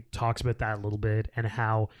body, talks about that a little bit and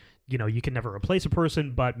how, you know, you can never replace a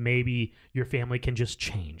person, but maybe your family can just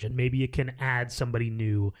change and maybe it can add somebody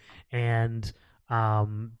new. And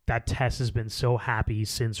that Tess has been so happy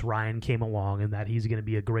since Ryan came along and that he's going to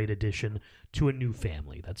be a great addition to a new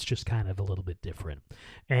family that's just kind of a little bit different.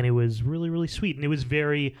 And it was really, really sweet. And it was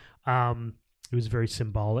very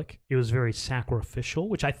symbolic. It was very sacrificial,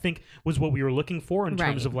 which I think was what we were looking for in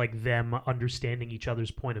terms of like them understanding each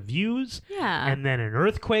other's point of views. Yeah. And then an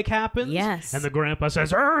earthquake happens. Yes. And the grandpa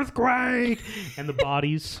says, earthquake! And the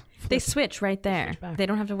bodies they switch right there. back. They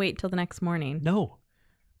don't have to wait till the next morning. No.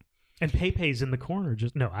 And Pepe's in the corner.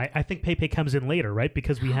 I think Pepe comes in later, right?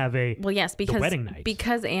 Because we have the wedding night.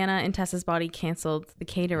 Because Anna in Tessa's body canceled the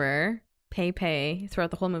caterer. Pepe throughout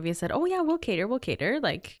the whole movie said, "Oh yeah, we'll cater.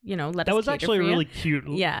 Like, you know, let us." That was cater actually a for really you."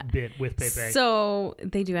 cute bit with Pepe. So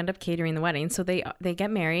they do end up catering the wedding. So they get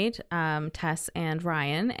married, Tess and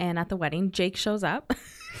Ryan, and at the wedding, Jake shows up.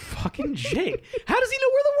 Fucking Jake! How does he know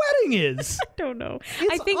where the wedding is? I don't know.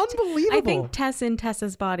 It's unbelievable. I think Tess in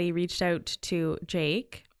Tessa's body reached out to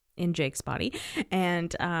Jake in Jake's body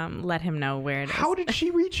and let him know where it is. How did she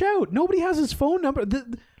reach out? Nobody has his phone number.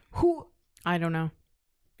 Who? I don't know.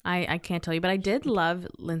 I can't tell you, but I did love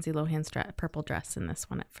Lindsay Lohan's purple dress in this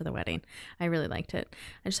one for the wedding. I really liked it.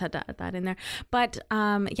 I just had to add that in there. But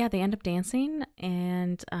yeah, they end up dancing,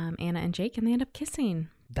 and Anna and Jake, and they end up kissing.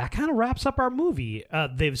 That kind of wraps up our movie.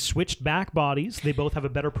 They've switched back bodies. They both have a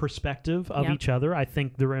better perspective of each other. I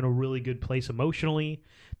think they're in a really good place emotionally.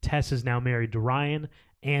 Tess is now married to Ryan.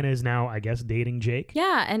 Anna is now, I guess, dating Jake.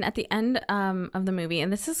 Yeah, and at the end of the movie,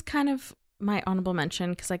 and this is kind of my honorable mention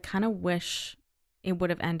because I kind of wish it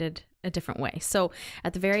would have ended a different way. So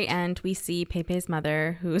at the very end, we see Pepe's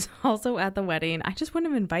mother, who's also at the wedding. I just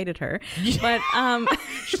wouldn't have invited her, but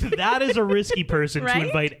that is a risky person right? to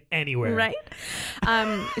invite anywhere, right?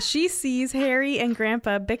 She sees Harry and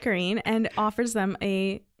Grandpa bickering and offers them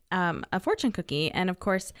a fortune cookie, and of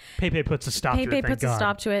course Pepe puts a stop to it. Pepe puts a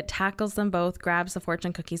stop to it, tackles them both, grabs the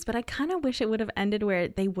fortune cookies. But I kind of wish it would have ended where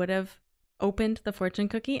they would have opened the fortune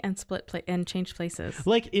cookie and and changed places.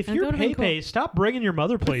 Like, if you're Pepe, cool. Stop bringing your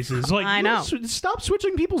mother places. Like, I know. Stop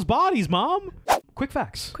switching people's bodies, Mom. Quick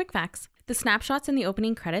facts. The snapshots in the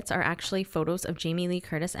opening credits are actually photos of Jamie Lee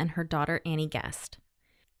Curtis and her daughter Annie Guest.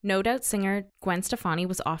 No Doubt singer Gwen Stefani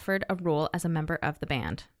was offered a role as a member of the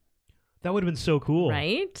band. That would have been so cool.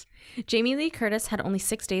 Right? Jamie Lee Curtis had only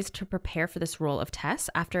 6 days to prepare for this role of Tess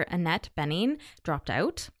after Annette Bening dropped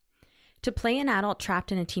out. To play an adult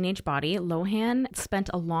trapped in a teenage body, Lohan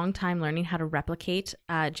spent a long time learning how to replicate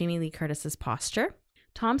Jamie Lee Curtis's posture.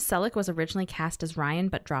 Tom Selleck was originally cast as Ryan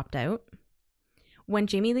but dropped out. When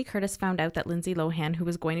Jamie Lee Curtis found out that Lindsay Lohan, who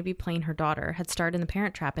was going to be playing her daughter, had starred in The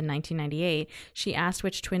Parent Trap in 1998, she asked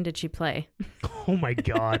which twin did she play. Oh my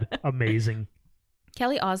God. Amazing.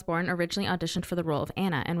 Kelly Osbourne originally auditioned for the role of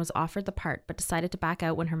Anna and was offered the part but decided to back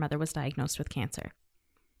out when her mother was diagnosed with cancer.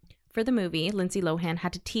 For the movie, Lindsay Lohan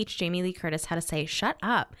had to teach Jamie Lee Curtis how to say "shut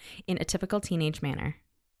up" in a typical teenage manner.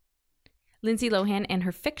 Lindsay Lohan and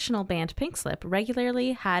her fictional band Pink Slip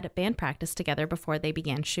regularly had band practice together before they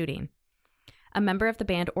began shooting. A member of the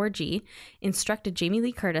band, Orgy, instructed Jamie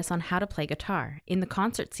Lee Curtis on how to play guitar. In the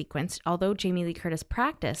concert sequence, although Jamie Lee Curtis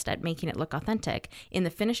practiced at making it look authentic, in the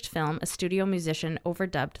finished film, a studio musician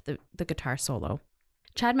overdubbed the guitar solo.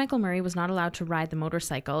 Chad Michael Murray was not allowed to ride the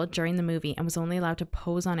motorcycle during the movie and was only allowed to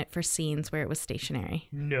pose on it for scenes where it was stationary.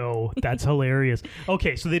 No, that's hilarious.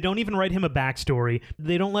 Okay, so they don't even write him a backstory.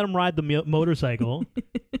 They don't let him ride the motorcycle.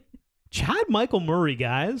 Chad Michael Murray,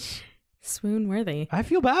 guys. Swoon worthy. I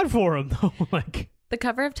feel bad for him, though. The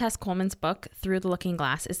cover of Tess Coleman's book, Through the Looking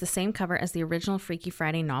Glass, is the same cover as the original Freaky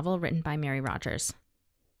Friday novel written by Mary Rogers.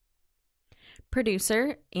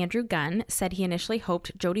 Producer Andrew Gunn said he initially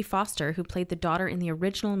hoped Jodie Foster, who played the daughter in the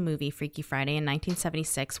original movie Freaky Friday in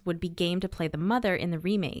 1976, would be game to play the mother in the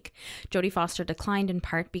remake. Jodie Foster declined in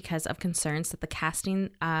part because of concerns that the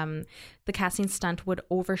casting stunt would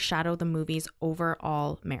overshadow the movie's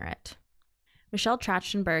overall merit. Michelle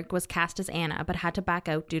Trachtenberg was cast as Anna, but had to back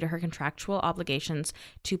out due to her contractual obligations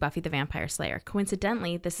to Buffy the Vampire Slayer.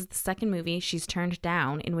 Coincidentally, this is the second movie she's turned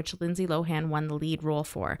down in which Lindsay Lohan won the lead role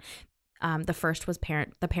for. The first was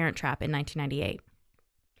The Parent Trap in 1998.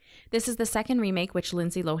 This is the second remake which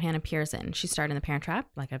Lindsay Lohan appears in. She starred in The Parent Trap,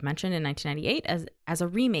 like I've mentioned, in 1998 as a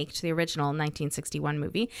remake to the original 1961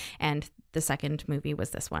 movie, and the second movie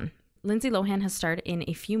was this one. Lindsay Lohan has starred in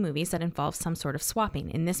a few movies that involve some sort of swapping.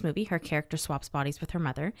 In this movie, her character swaps bodies with her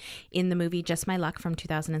mother. In the movie Just My Luck from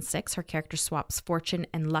 2006, her character swaps fortune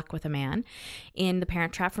and luck with a man. In The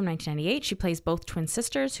Parent Trap from 1998, she plays both twin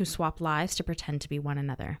sisters who swap lives to pretend to be one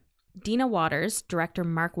another. Dina Waters, director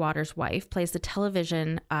Mark Waters' wife, plays the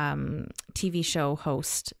television TV show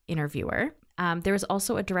host interviewer. There is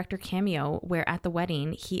also a director cameo where at the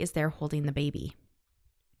wedding, he is there holding the baby.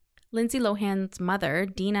 Lindsay Lohan's mother,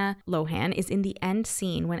 Dina Lohan, is in the end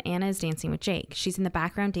scene when Anna is dancing with Jake. She's in the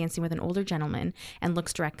background dancing with an older gentleman and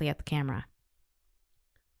looks directly at the camera.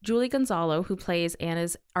 Julie Gonzalo, who plays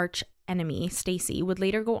Anna's arch enemy, Stacy, would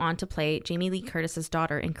later go on to play Jamie Lee Curtis's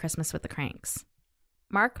daughter in Christmas with the Cranks.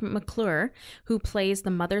 Mark McClure, who plays the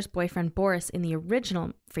mother's boyfriend Boris in the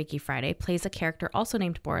original Freaky Friday, plays a character also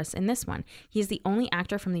named Boris in this one. He is the only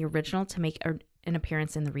actor from the original to make an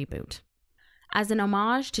appearance in the reboot. As an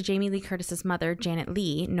homage to Jamie Lee Curtis's mother, Janet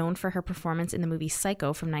Leigh, known for her performance in the movie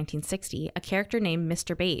Psycho from 1960, a character named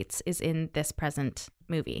Mr. Bates is in this present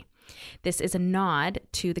movie. This is a nod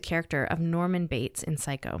to the character of Norman Bates in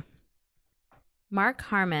Psycho. Mark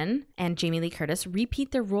Harmon and Jamie Lee Curtis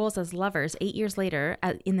repeat their roles as lovers 8 years later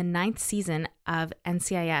in the 9th season of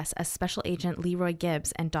NCIS as Special Agent Leroy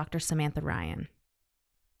Gibbs and Dr. Samantha Ryan.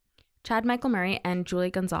 Chad Michael Murray and Julie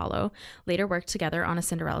Gonzalo later worked together on A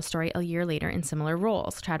Cinderella Story a year later in similar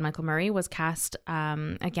roles. Chad Michael Murray was cast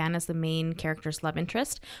again as the main character's love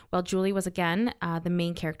interest, while Julie was again the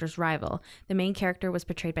main character's rival. The main character was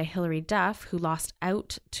portrayed by Hilary Duff, who lost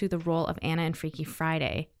out to the role of Anna in Freaky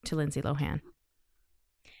Friday to Lindsay Lohan.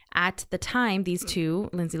 At the time, these two,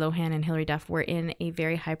 Lindsay Lohan and Hilary Duff, were in a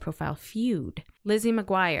very high-profile feud. Lizzie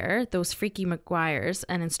McGuire, Those Freaky McGuires,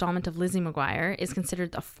 an installment of Lizzie McGuire, is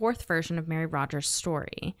considered the fourth version of Mary Rogers'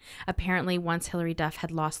 story. Apparently, once Hilary Duff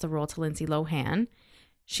had lost the role to Lindsay Lohan,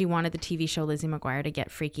 she wanted the TV show Lizzie McGuire to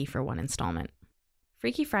get freaky for one installment.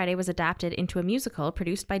 Freaky Friday was adapted into a musical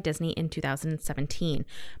produced by Disney in 2017.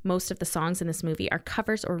 Most of the songs in this movie are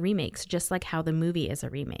covers or remakes, just like how the movie is a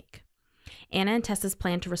remake. Anna and Tessa's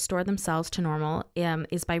plan to restore themselves to normal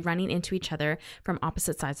is by running into each other from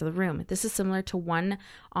opposite sides of the room. This is similar to one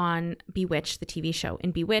on Bewitched, the TV show.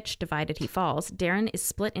 In Bewitched, Divided He Falls, Darren is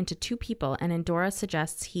split into two people, and Endora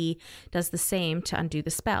suggests he does the same to undo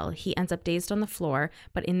the spell. He ends up dazed on the floor,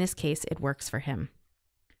 but in this case, it works for him.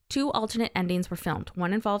 Two alternate endings were filmed.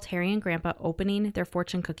 One involved Harry and Grandpa opening their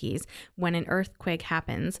fortune cookies when an earthquake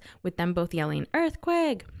happens, with them both yelling,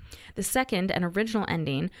 "Earthquake!" The second, an original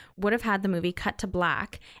ending, would have had the movie cut to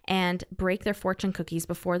black and break their fortune cookies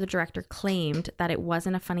before the director claimed that it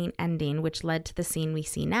wasn't a funny ending, which led to the scene we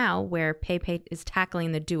see now, where Pepe is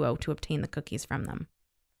tackling the duo to obtain the cookies from them.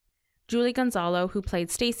 Julie Gonzalo, who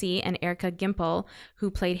played Stacy, and Erica Gimple,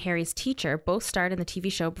 who played Harry's teacher, both starred in the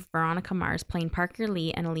TV show Veronica Mars, playing Parker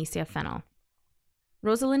Lee and Alicia Fennell.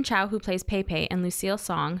 Rosalind Chow, who plays Pepe, and Lucille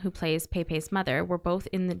Song, who plays Pepe's mother, were both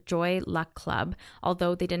in the Joy Luck Club,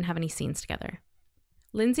 although they didn't have any scenes together.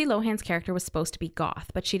 Lindsay Lohan's character was supposed to be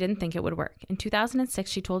goth, but she didn't think it would work. In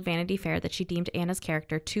 2006, she told Vanity Fair that she deemed Anna's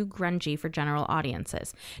character too grungy for general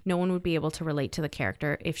audiences. No one would be able to relate to the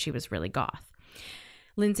character if she was really goth.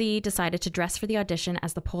 Lindsay decided to dress for the audition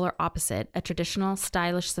as the polar opposite, a traditional,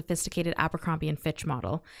 stylish, sophisticated Abercrombie & Fitch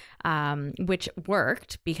model, which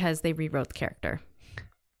worked because they rewrote the character.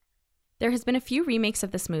 There has been a few remakes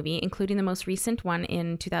of this movie, including the most recent one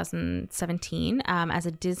in 2017 as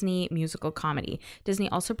a Disney musical comedy. Disney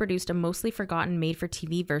also produced a mostly forgotten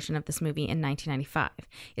made-for-TV version of this movie in 1995.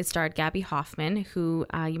 It starred Gabby Hoffman, who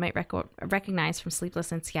you might recognize from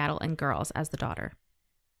Sleepless in Seattle and Girls as the daughter.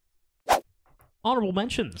 Honorable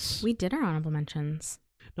mentions. We did our honorable mentions.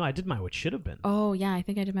 No, I did my what should have been. Oh, yeah, I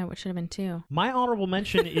think I did my what should have been too. My honorable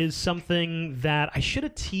mention is something that I should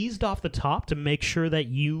have teased off the top to make sure that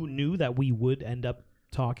you knew that we would end up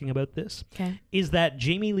talking about this. Okay. Is that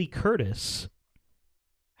Jamie Lee Curtis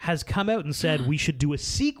has come out and said we should do a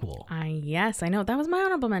sequel. Yes, I know. That was my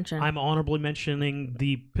honorable mention. I'm honorably mentioning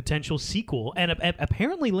the potential sequel. And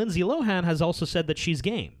apparently Lindsay Lohan has also said that she's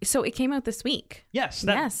game. So it came out this week. Yes.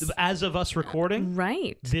 Yes. As of us recording.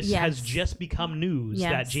 Right. This has just become news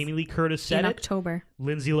that Jamie Lee Curtis said in it. October.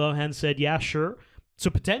 Lindsay Lohan said, yeah, sure. So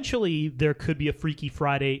potentially there could be a Freaky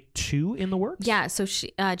Friday 2 in the works? Yeah, so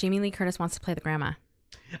Jamie Lee Curtis wants to play the grandma.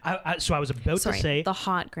 So I was about to say, the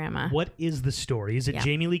hot grandma. What is the story? Is it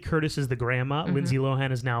Jamie Lee Curtis is the grandma, Lindsay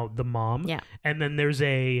Lohan is now the mom? Yeah. And then there's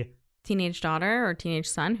a teenage daughter or teenage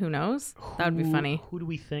son. Who knows? That would be funny. Who do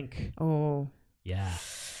we think? Oh, Yeah.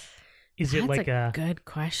 Is it that's like a good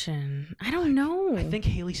question. I don't know. I think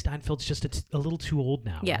Haley Steinfeld's just a little too old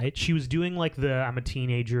now, Yeah. right? She was doing like I'm a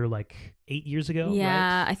teenager like 8 years ago,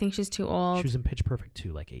 Yeah, right? I think she's too old. She was in Pitch Perfect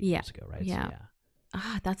 2 like 8 years ago, right? Yeah. So,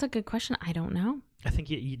 That's a good question. I don't know. I think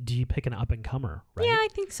do you pick an up-and-comer, right? Yeah, I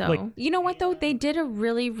think so. Like- You know what, though? They did a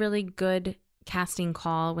really, really good casting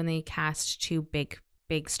call when they cast two big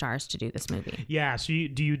stars to do this movie. Yeah, so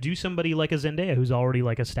do you do somebody like a Zendaya who's already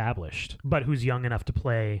like established, but who's young enough to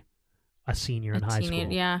play a senior in high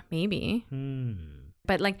school? Yeah, maybe.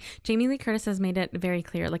 But like Jamie Lee Curtis has made it very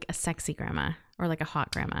clear, like a sexy grandma or like a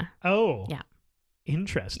hot grandma. Oh. Yeah.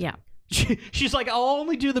 Interesting. Yeah. She's like, I'll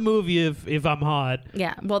only do the movie if I'm hot.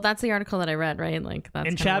 Yeah. Well, that's the article that I read, right? Like that's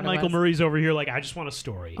And kinda Chad what it Michael was. Murray's over here like, I just want a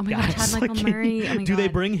story. Oh my God, Guys, Chad like, Michael Murray. Oh my do they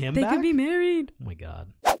God. bring him They back? could be married. Oh my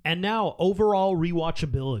God. And now, overall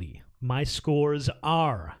rewatchability. My scores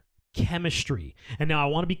are chemistry. And now I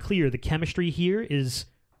want to be clear, the chemistry here is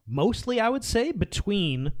mostly, I would say,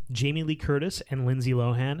 between Jamie Lee Curtis and Lindsay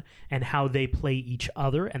Lohan and how they play each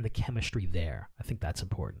other and the chemistry there. I think that's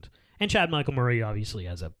important. And Chad Michael Murray obviously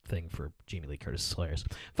has a thing for Jamie Lee Curtis. It's hilarious.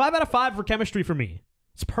 5 out of 5 for chemistry for me.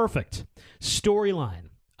 It's perfect. Storyline,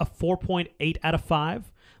 a 4.8 out of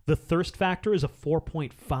 5. The thirst factor is a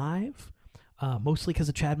 4.5. Mostly because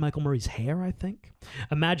of Chad Michael Murray's hair, I think.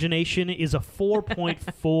 Imagination is a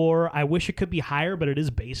 4.4. I wish it could be higher, but it is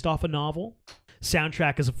based off a novel.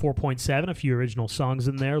 Soundtrack is a 4.7. A few original songs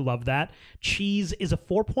in there. Love that. Cheese is a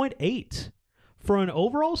 4.8 for an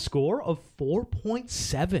overall score of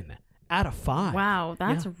 4.7 out of 5. Wow,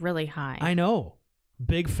 that's Yeah. really high. I know.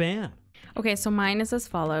 Big fan. Okay, so mine is as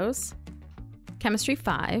follows. Chemistry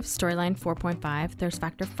 5, storyline 4.5, thirst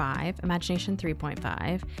factor 5, imagination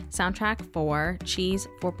 3.5, soundtrack 4, cheese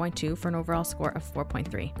 4.2 for an overall score of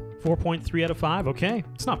 4.3. 4.3 out of 5. Okay,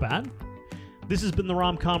 it's not bad. This has been the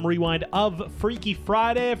Rom-Com Rewind of Freaky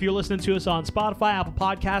Friday. If you're listening to us on Spotify, Apple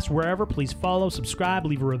Podcasts, wherever, please follow, subscribe,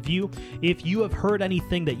 leave a review. If you have heard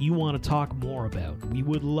anything that you want to talk more about, we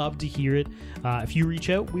would love to hear it. If you reach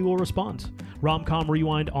out, we will respond. Rom-Com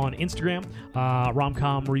Rewind on Instagram,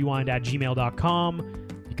 romcomrewind@gmail.com.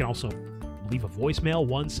 You can also leave a voicemail,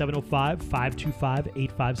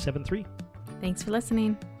 1-705-525-8573. Thanks for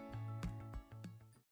listening.